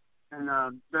had, and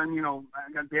then,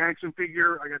 I got the action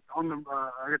figure. I got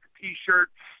the T-shirt.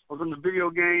 I was on the video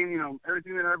game.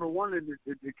 Everything that I ever wanted,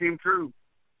 it came true.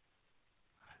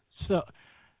 So,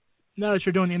 now that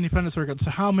you're doing the independent circuit,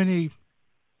 so how many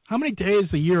days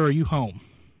a year are you home,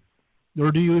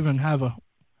 or do you even have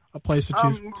a place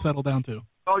that you settle down to?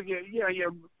 Oh yeah.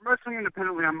 Wrestling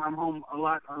independently, I'm home a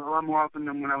lot more often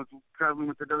than when I was traveling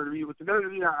with the WWE. With the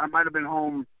WWE, I might have been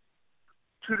home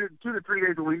 2 to 3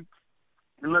 days a week,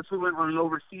 unless we went on an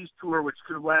overseas tour, which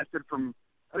could have lasted from,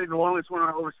 I think the longest one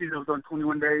overseas I was on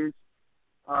 21 days.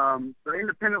 But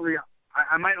independently,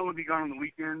 I might only be gone on the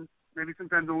weekends. Maybe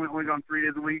sometimes I'm only gone 3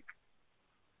 days a week.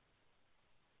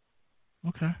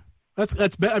 Okay.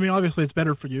 I mean, obviously it's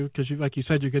better for you because, like you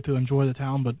said, you get to enjoy the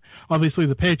town. But obviously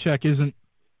the paycheck isn't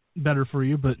better for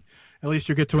you. But at least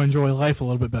you get to enjoy life a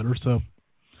little bit better. So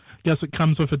I guess it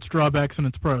comes with its drawbacks and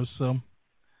its pros. So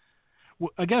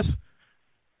I guess,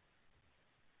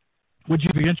 would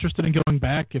you be interested in going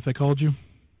back if they called you?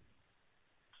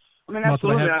 I mean,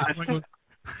 absolutely.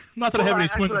 Not that I have any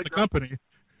swing with the company.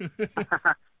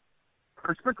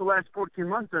 I spent the last 14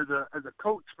 months as a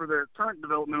coach for their current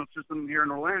developmental system here in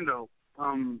Orlando.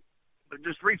 But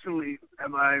just recently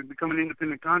have I become an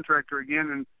independent contractor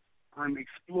again, and I'm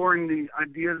exploring the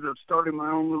ideas of starting my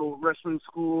own little wrestling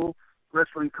school,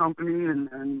 wrestling company, and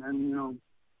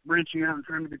branching out and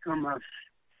trying to become a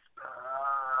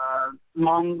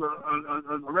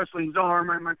wrestling czar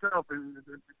myself, if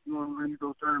you want to use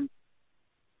those terms.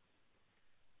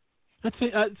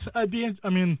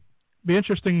 Be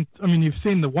interesting. I mean, you've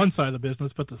seen the one side of the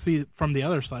business, but to see it from the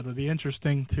other side would be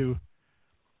interesting to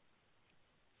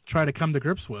try to come to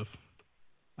grips with,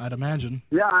 I'd imagine.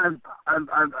 Yeah,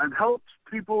 I've helped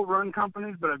people run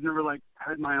companies, but I've never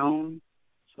had my own.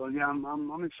 So yeah,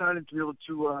 I'm excited to be able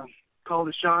to call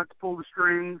the shots, pull the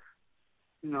strings,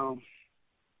 do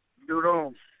it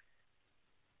all.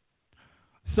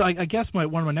 So I guess one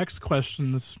of my next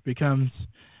questions becomes,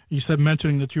 you said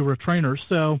mentioning that you were a trainer,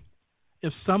 so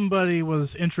if somebody was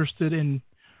interested in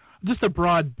just a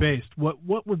broad based,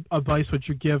 what advice would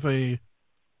you give a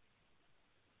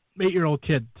 8-year-old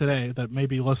kid today that may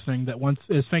be listening that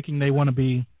is thinking they want to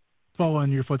be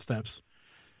following your footsteps?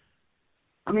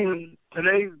 I mean,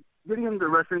 today, getting into the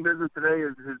wrestling business today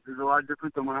is a lot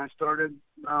different than when I started.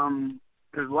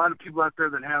 There's a lot of people out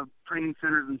there that have training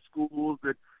centers and schools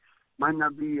that might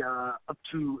not be up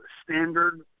to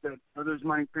standard that others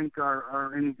might think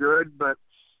are any good, but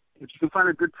if you can find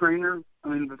a good trainer, I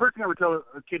mean, the first thing I would tell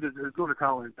a kid is go to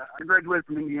college. I graduated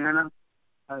from Indiana.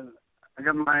 I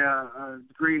got my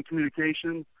degree in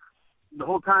communications. The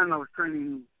whole time I was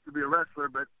training to be a wrestler,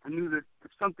 but I knew that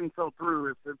if something fell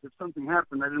through, if something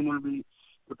happened, I didn't want to be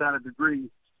without a degree.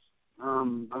 I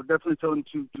would definitely tell them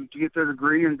to get their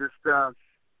degree, and just the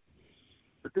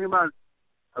thing about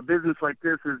a business like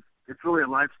this is it's really a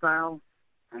lifestyle,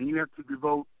 and you have to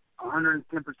devote 110%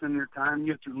 of your time.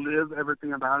 You have to live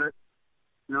everything about it.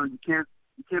 You can't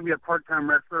be a part-time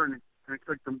wrestler and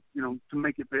expect them, to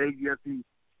make it big. You have to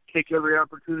take every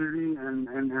opportunity and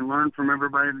learn from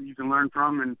everybody that you can learn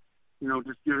from, and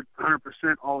just give it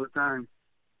 100% all the time.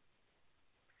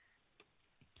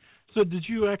 So did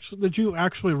you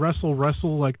actually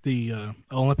wrestle like the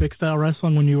Olympic style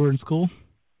wrestling when you were in school?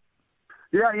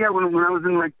 Yeah. When I was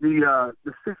in like the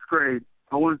 6th grade,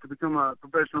 I wanted to become a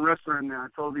professional wrestler, and I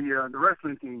told the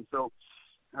wrestling team. So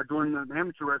I joined the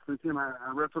amateur wrestling team. I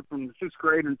wrestled from the 6th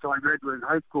grade until I graduated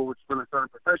high school, which is when I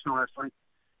started professional wrestling.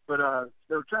 But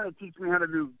they were trying to teach me how to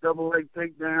do double leg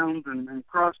takedowns and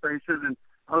cross faces, and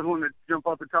I was wanting to jump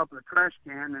off the top of the trash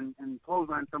can and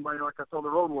clothesline somebody like I saw the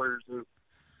Road Warriors do.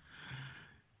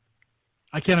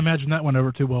 I can't imagine that went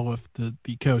over too well with the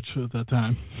coach at that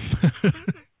time.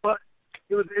 But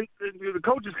the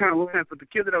coaches kind of laughed, but the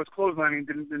kid that I was clotheslining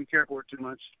didn't care for it too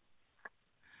much.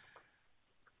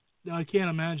 No, I can't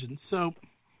imagine. So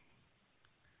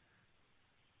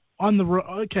on the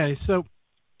road, okay. So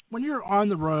when you're on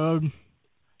the road,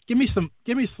 give me something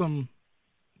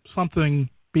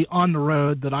be on the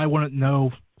road that I wouldn't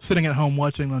know sitting at home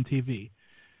watching on TV.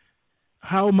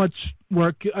 How much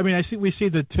work? I mean, we see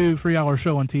the 2-3 hour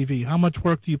show on TV. How much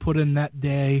work do you put in that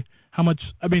day? How much?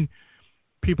 I mean,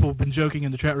 people have been joking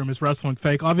in the chat room, is wrestling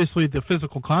fake? Obviously, the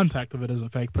physical contact of it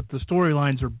isn't fake, but the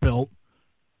storylines are built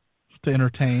to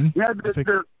entertain. Yeah,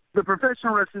 the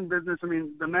professional wrestling business, I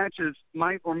mean, the matches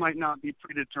might or might not be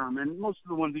predetermined. Most of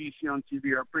the ones that you see on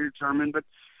TV are predetermined, but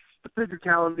the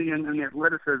physicality and the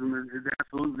athleticism is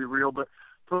absolutely real. But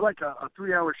for like a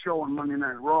 3-hour show on Monday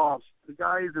Night Raw, the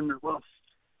guys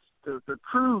the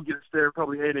crew gets there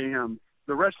probably 8 a.m.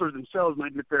 The wrestlers themselves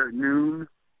might get there at noon,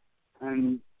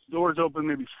 and doors open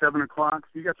maybe 7 o'clock.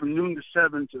 So you got from noon to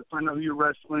 7 to find out who you're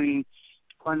wrestling,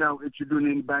 find out if you're doing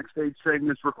any backstage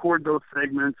segments, record those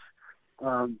segments,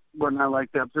 whatnot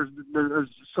like that. There's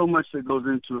so much that goes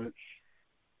into it.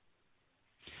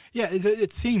 Yeah,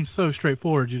 it seems so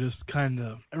straightforward. You just kind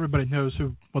of, everybody knows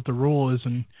what the rule is,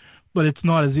 but it's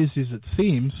not as easy as it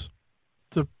seems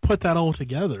to put that all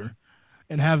together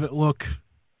and have it look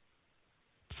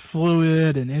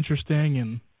fluid and interesting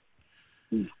and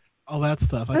all that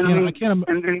stuff. I can't.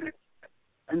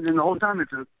 And then the whole time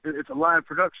it's a live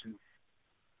production.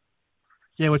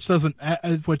 Yeah, which doesn't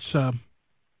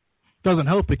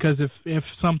help, because if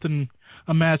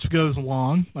a match goes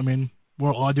long, I mean,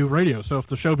 well, I do radio, so if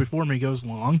the show before me goes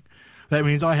long, that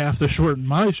means I have to shorten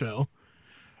my show,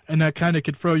 and that kind of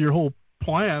could throw your whole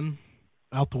plan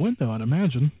out the window, I'd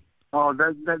imagine. Oh,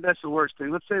 that's the worst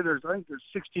thing. Let's say I think there's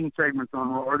 16 segments on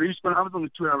Raw, or I was on the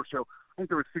 2-hour show. I think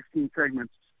there were 16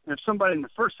 segments. And if somebody in the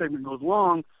first segment goes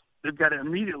long, they've got to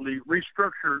immediately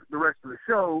restructure the rest of the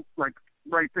show, like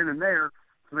right then and there,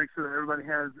 to make sure that everybody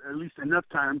has at least enough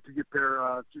time to get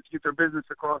their business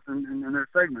across in their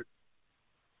segment.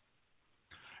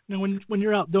 Now, when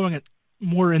you're out doing it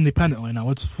more independently, now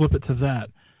let's flip it to that.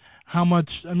 How much?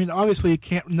 I mean, obviously you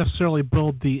can't necessarily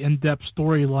build the in-depth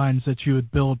storylines that you would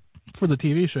build for the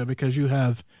TV show because you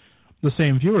have the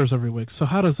same viewers every week. So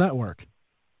how does that work?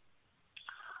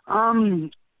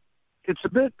 It's a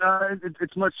bit.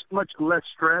 It's much less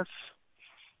stress.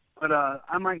 But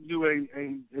I might do a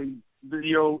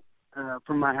video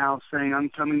from my house saying I'm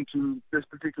coming to this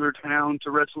particular town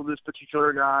to wrestle this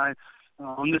particular guy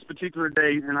on this particular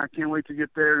date, and I can't wait to get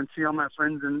there and see all my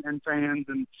friends and fans.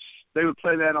 And they would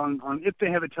play that on if they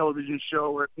have a television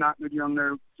show, or if not, maybe on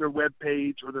their web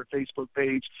page or their Facebook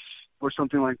page or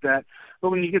something like that. But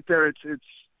when you get there, it's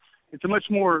a much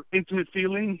more intimate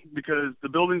feeling because the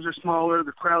buildings are smaller,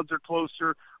 the crowds are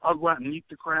closer. I'll go out and meet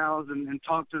the crowds and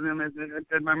talk to them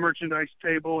at my merchandise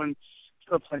table and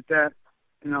stuff like that.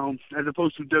 As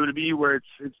opposed to WWE, where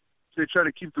they try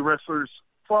to keep the wrestlers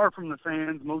far from the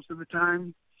fans most of the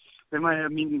time. They might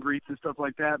have meet and greets and stuff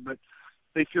like that, but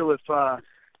they feel if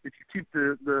you keep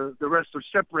the wrestlers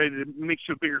separated, it makes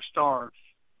you a bigger star.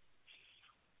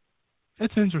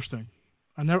 It's interesting.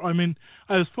 I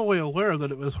was fully aware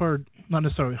that it was hard, not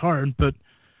necessarily hard, but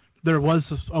there was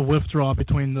a withdrawal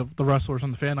between the wrestlers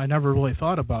and the fan. I never really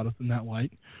thought about it in that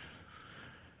light.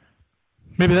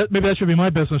 Maybe that should be my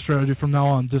business strategy from now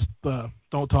on. Just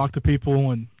don't talk to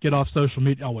people and get off social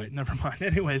media. Oh wait, never mind.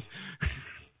 Anyways,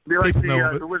 be like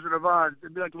the Wizard of Oz.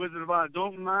 It'd be like the Wizard of Oz.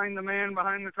 Don't mind the man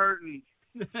behind the curtain.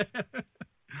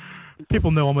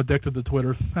 People know I'm addicted to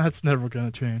Twitter. That's never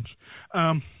going to change.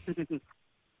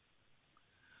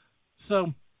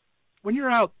 So, when you're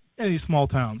out in these small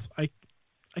towns, I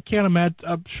can't imagine.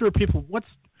 I'm sure people.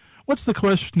 What's the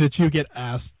question that you get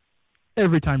asked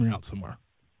every time you're out somewhere?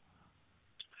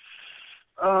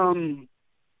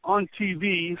 On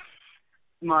TV,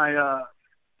 my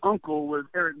uncle was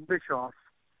Eric Bischoff.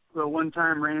 So one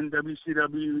time ran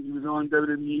WCW. He was on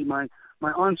WWE. My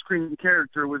on-screen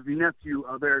character was the nephew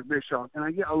of Eric Bischoff. And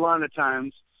I get a lot of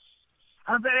times,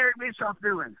 how's that Eric Bischoff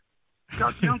doing?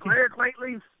 Talk to Uncle Eric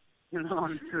lately? You know,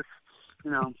 it's just,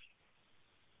 you know.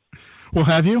 Well,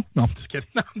 have you? No, I'm just kidding.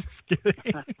 No, I'm just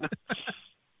kidding.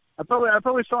 I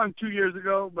probably saw him 2 years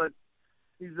ago, but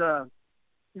he's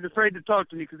afraid to talk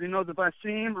to me because he knows if I see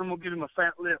him, I'm gonna give him a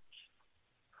fat lip.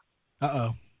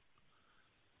 Uh-oh.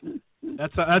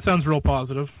 That sounds real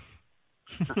positive.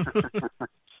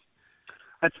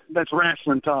 That's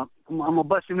wrestling talk. I'm gonna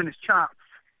bust him in his chops.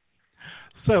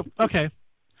 So, okay,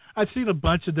 I've seen a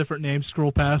bunch of different names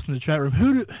scroll past in the chat room.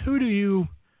 Who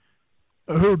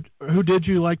did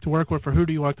you like to work with, or who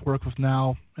do you like to work with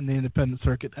now in the independent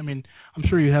circuit? I mean, I'm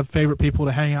sure you have favorite people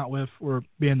to hang out with or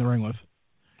be in the ring with.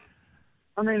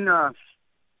 I mean,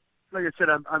 like I said,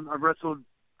 I've wrestled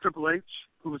Triple H,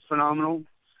 who was phenomenal.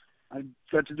 I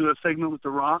got to do a segment with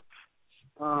The Rock.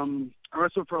 I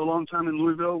wrestled for a long time in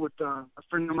Louisville with a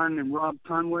friend of mine named Rob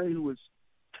Conway, who was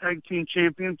tag team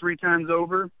champion 3 times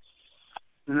over.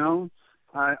 You know,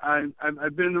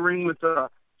 I've been in the ring with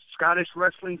Scottish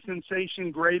wrestling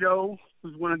sensation Grado,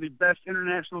 who's one of the best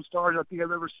international stars I think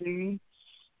I've ever seen.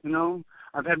 You know,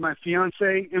 I've had my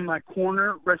fiance in my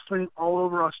corner wrestling all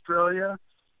over Australia.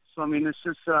 So I mean, it's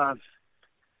just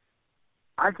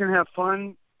I can have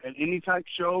fun at any type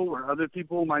show where other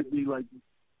people might be like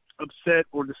upset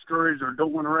or discouraged or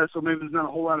don't want to wrestle. Maybe there's not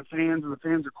a whole lot of fans or the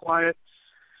fans are quiet.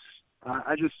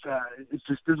 It's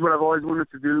just this is what I've always wanted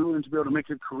to do, and to be able to make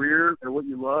a career at what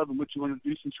you love and what you want to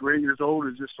do since you're 8 years old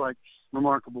is just like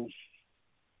remarkable.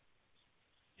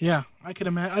 Yeah, I can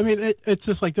imagine. I mean, it's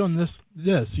just like doing this.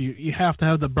 You have to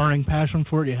have the burning passion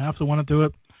for it. You have to want to do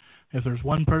it. If there's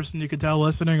one person you can tell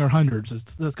listening or hundreds,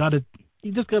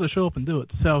 you just got to show up and do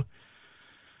it. So,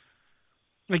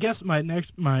 I guess my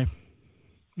next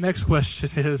question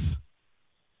is,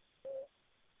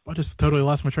 I just totally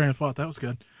lost my train of thought. That was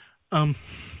good.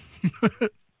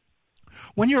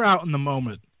 When you're out in the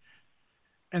moment,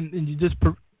 and you just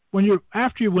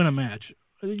after you win a match,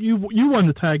 you won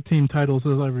the tag team titles,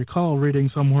 as I recall reading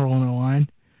somewhere along the line.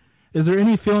 Is there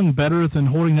any feeling better than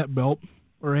holding that belt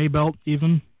or a belt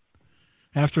even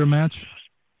after a match?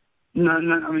 No,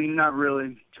 I mean, not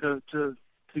really. To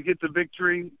get the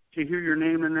victory, to hear your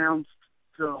name announced,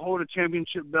 to hold a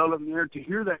championship belt up in the air, to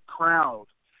hear that crowd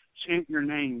chant your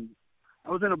name. I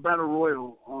was in a battle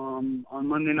royal on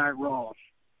Monday Night Raw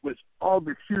with all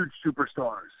the huge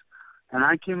superstars, and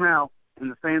I came out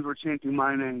and the fans were chanting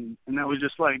my name, and that was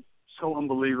just like so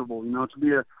unbelievable. You know, to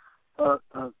be a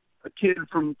kid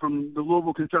from the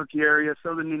Louisville, Kentucky area,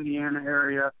 Southern Indiana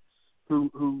area,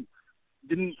 who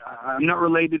didn't. I'm not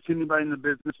related to anybody in the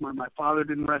business. My father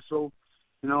didn't wrestle.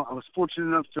 You know, I was fortunate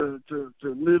enough to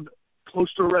live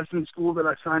close to a wrestling school that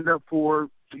I signed up for,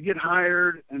 to get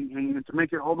hired and to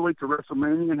make it all the way to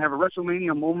WrestleMania and have a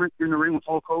WrestleMania moment in the ring with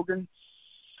Hulk Hogan.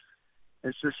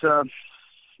 It's just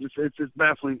it's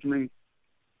baffling to me.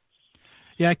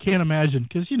 Yeah, I can't imagine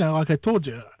because, you know, like I told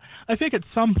you, I think at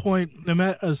some point, no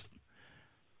matter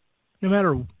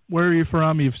where you're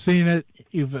from, you've seen it,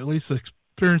 you've at least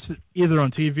experienced it either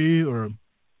on TV or.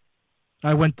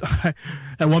 At one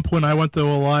point I went to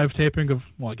a live taping of,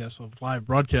 well, I guess a live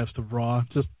broadcast of Raw.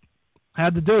 Just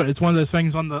had to do it. It's one of those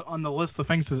things on the list of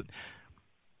things that,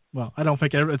 well, I don't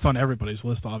think it's on everybody's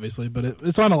list, obviously, but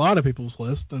it's on a lot of people's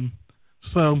list, and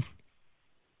so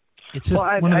it's just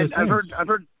one of those things.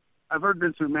 I've heard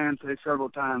Vince McMahon say several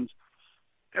times,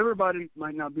 everybody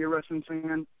might not be a wrestling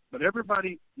fan, but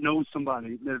everybody knows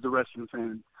somebody that is a wrestling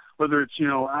fan. Whether it's, you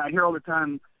know, I hear all the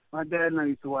time, my dad and I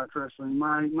used to watch wrestling.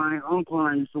 My uncle and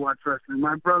I used to watch wrestling.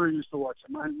 My brother used to watch it.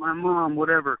 My mom,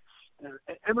 whatever.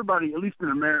 Everybody, at least in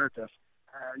America,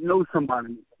 knows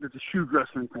somebody that's a huge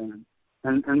wrestling fan,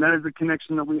 and that is the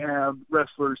connection that we have,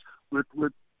 wrestlers,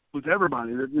 with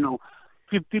everybody. That, you know,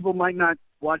 people might not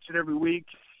watch it every week,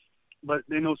 but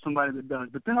they know somebody that does.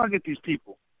 But then I'll get these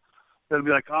people that'll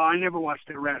be like, "Oh, I never watched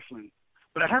that wrestling,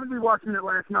 but I happened to be watching it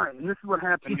last night, and this is what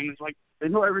happened." And it's like they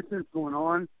know everything that's going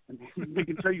on, and they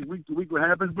can tell you week to week what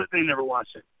happens, but they never watch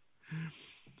it.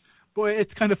 Boy,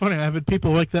 it's kind of funny. I've had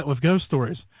people like that with ghost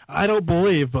stories. I don't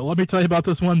believe, but let me tell you about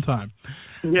this one time.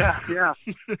 Yeah.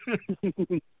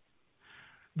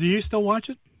 Do you still watch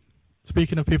it?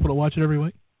 Speaking of people that watch it every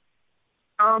week.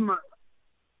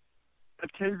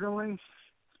 Occasionally.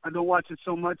 I don't watch it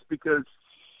so much because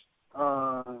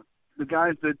the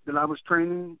guys that I was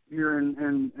training here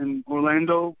in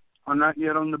Orlando are not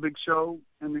yet on the big show.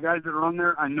 And the guys that are on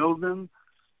there, I know them,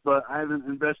 but I haven't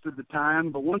invested the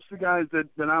time. But once the guys that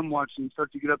I'm watching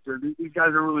start to get up there, these guys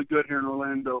are really good here in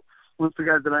Orlando. Once the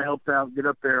guys that I helped out get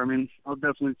up there, I mean, I'll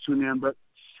definitely tune in. But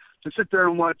to sit there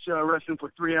and watch wrestling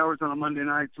for 3 hours on a Monday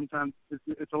night, sometimes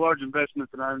it's a large investment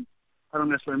that I don't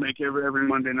necessarily make every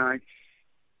Monday night.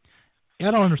 Yeah,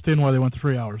 I don't understand why they went to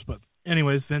 3 hours, but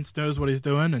anyways, Vince knows what he's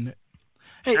doing, and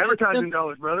hey, advertising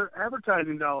dollars, brother,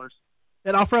 advertising dollars.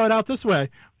 And I'll throw it out this way: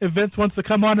 if Vince wants to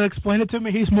come on and explain it to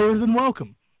me, he's more than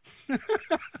welcome.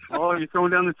 Oh, you're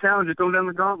throwing down the challenge, you're throwing down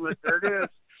the gauntlet. There it is.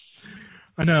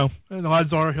 I know. And the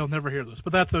odds are he'll never hear this,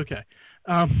 but that's okay.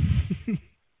 Of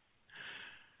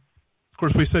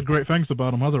course, we said great things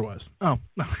about him otherwise. Oh,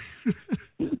 no.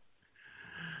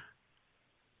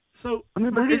 So, go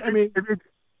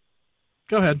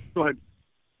ahead. Go ahead.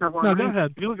 No, go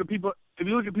ahead. If you look at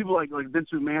people like Vince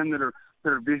McMahon that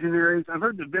are visionaries, I've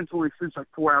heard that Vince only sleeps like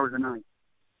 4 hours a night.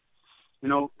 You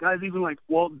know, guys even like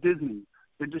Walt Disney,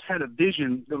 they just had a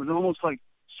vision that was almost like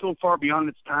so far beyond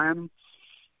its time.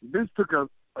 Vince took a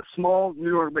small New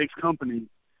York-based company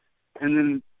and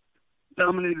then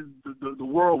dominated the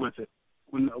world with it.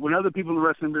 When other people in the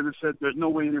wrestling business said there's no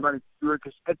way anybody could do it,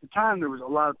 because at the time there was a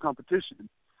lot of competition.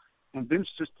 And Vince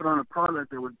just put on a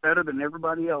product that was better than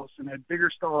everybody else and had bigger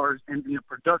stars and the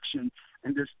production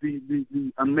and just the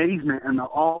amazement and the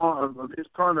awe of his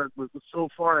product was so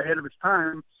far ahead of its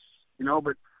time, you know.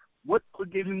 But what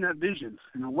gave him that vision?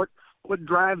 You know, what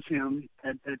drives him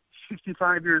at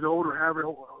 65 years old or however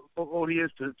old he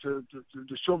is to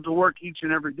show up to work each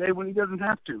and every day when he doesn't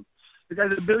have to? The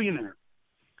guy's a billionaire.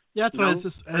 Yeah, that's what it's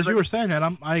just, as you were saying that,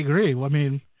 I agree. I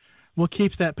mean, what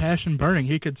keeps that passion burning?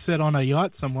 He could sit on a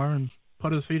yacht somewhere and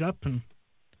put his feet up,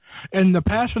 and the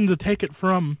passion to take it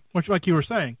from, which, like you were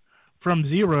saying, from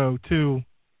zero to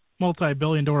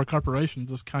multi-billion-dollar corporations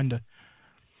is kind of.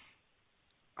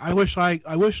 I wish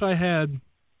I had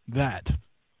that.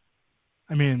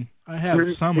 I mean, I have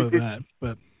some of that,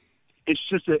 but it's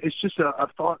just a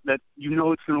thought that you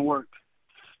know it's going to work.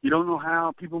 You don't know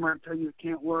how. People might tell you it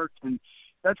can't work, and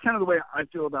that's kind of the way I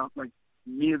feel about like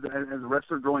me as a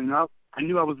wrestler growing up. I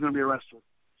knew I was going to be a wrestler,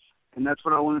 and that's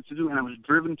what I wanted to do, and I was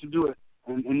driven to do it.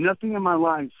 And nothing in my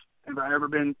life have I ever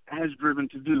been as driven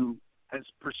to do as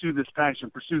pursue this passion,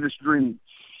 pursue this dream.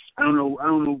 I don't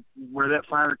know where that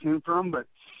fire came from, but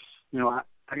you know,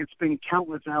 I could spend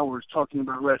countless hours talking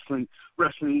about wrestling,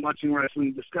 watching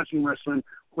wrestling, discussing wrestling,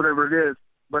 whatever it is.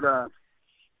 But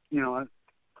you know,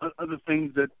 other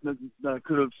things that I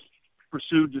could have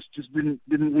pursued just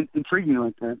didn't intrigue me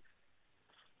like that.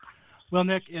 Well,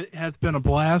 Nick, it has been a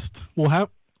blast. We'll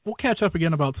catch up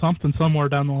again about something somewhere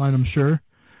down the line, I'm sure.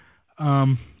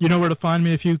 You know where to find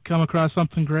me if you come across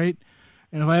something great.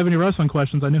 And if I have any wrestling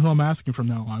questions, I know who I'm asking from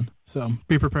now on. So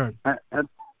be prepared.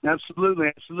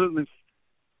 Absolutely.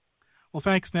 Well,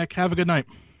 thanks, Nick. Have a good night.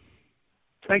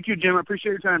 Thank you, Jim. I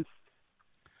appreciate your time.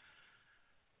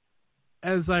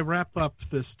 As I wrap up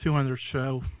this 200th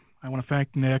show, I want to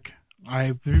thank Nick.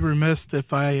 I'd be remiss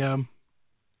if I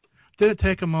didn't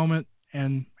take a moment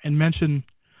and mention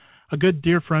a good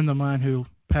dear friend of mine who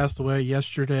passed away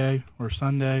yesterday or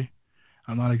Sunday,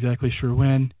 I'm not exactly sure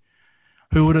when,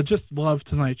 who would have just loved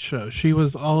tonight's show. She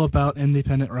was all about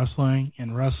independent wrestling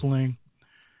and wrestling.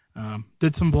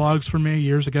 Did some blogs for me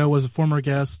years ago, was a former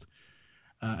guest.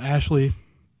 Ashley,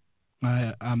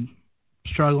 I'm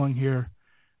struggling here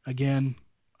again.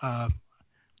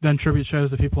 Done tribute shows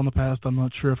to people in the past. I'm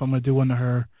not sure if I'm going to do one to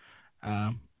her.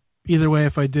 Either way,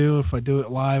 if I do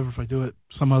it live or if I do it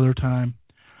some other time,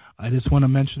 I just want to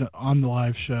mention it on the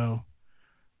live show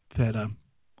that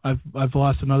I've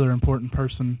lost another important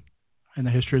person in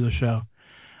the history of the show.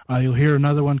 You'll hear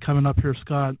another one coming up here,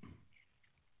 Scott,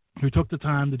 who took the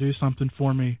time to do something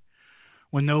for me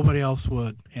when nobody else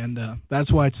would, and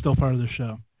that's why it's still part of the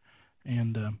show.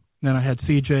 And then I had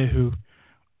CJ, who,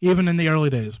 even in the early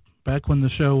days, back when the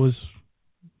show was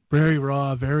very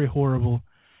raw, very horrible,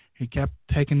 he kept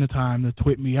taking the time to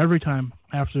tweet me every time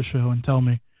after the show and tell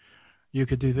me, you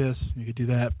could do this, you could do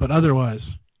that, but otherwise,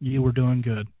 you were doing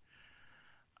good.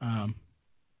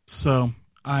 So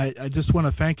I just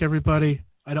want to thank everybody.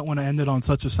 I don't want to end it on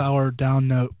such a sour, down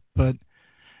note, but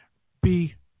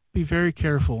be very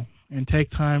careful and take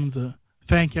time to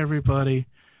thank everybody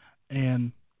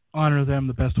and honor them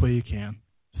the best way you can.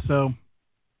 So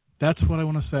that's what I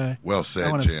want to say. Well said,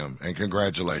 Jim, and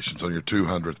congratulations on your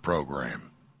 200th program.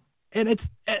 And it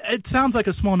sounds like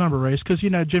a small number, Race, because, you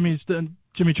know, Jimmy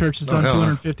Church has done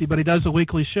 250, but he does a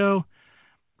weekly show.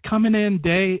 Coming in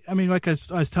like I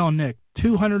was telling Nick,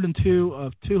 202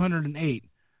 of 208.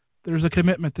 There's a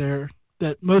commitment there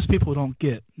that most people don't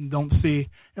get and don't see,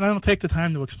 and I don't take the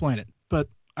time to explain it. But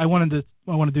I want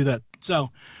to do that. So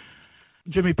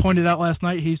Jimmy pointed out last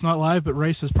night he's not live, but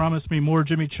Race has promised me more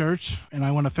Jimmy Church, and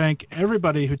I want to thank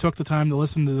everybody who took the time to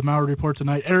listen to the Malliard Report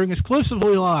tonight, airing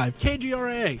exclusively live.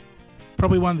 KGRA,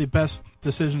 probably one of the best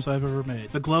decisions I've ever made.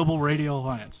 The Global Radio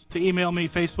Alliance. To email me,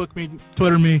 Facebook me,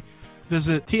 Twitter me,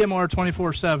 Visit TMR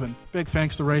 24/7. Big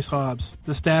thanks to Race Hobbs,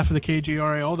 the staff of the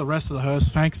KGRA, all the rest of the hosts.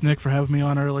 Thanks, Nick, for having me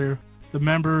on earlier. The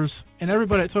members, and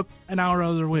everybody that took an hour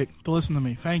out of their week to listen to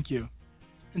me. Thank you.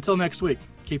 Until next week,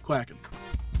 keep quacking.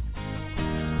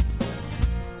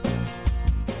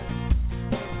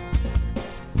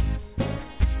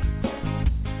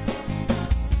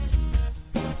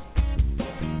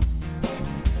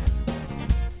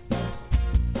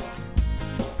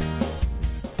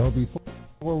 So before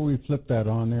we flip that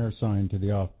on-air sign to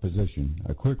the off position,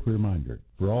 a quick reminder.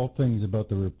 For all things about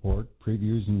the report,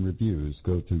 previews, and reviews,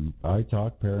 go to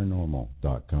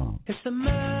italkparanormal.com. It's the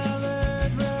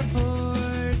Malliard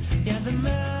Report. Yeah, the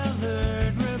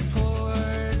Malliard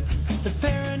Report. The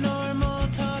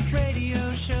Paranormal Talk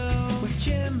Radio Show with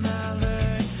Jim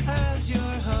Malliard as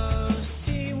your host.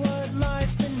 See what lies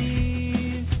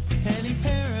beneath any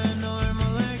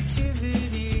paranormal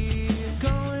activity.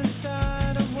 Go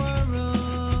inside a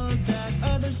world that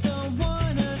others don't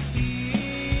want to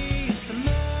see. It's the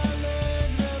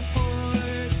Malliard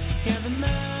Report. Yeah, the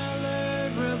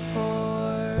Malliard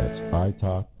Report. That's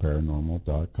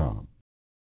italkparanormal.com.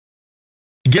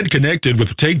 Get connected with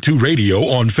Take Two Radio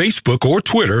on Facebook or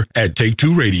Twitter at Take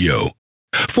Two Radio.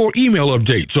 For email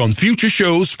updates on future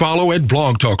shows, follow at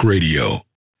Blog Talk Radio.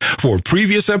 For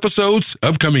previous episodes,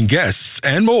 upcoming guests,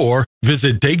 and more,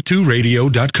 visit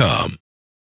TakeTwoRadio.com.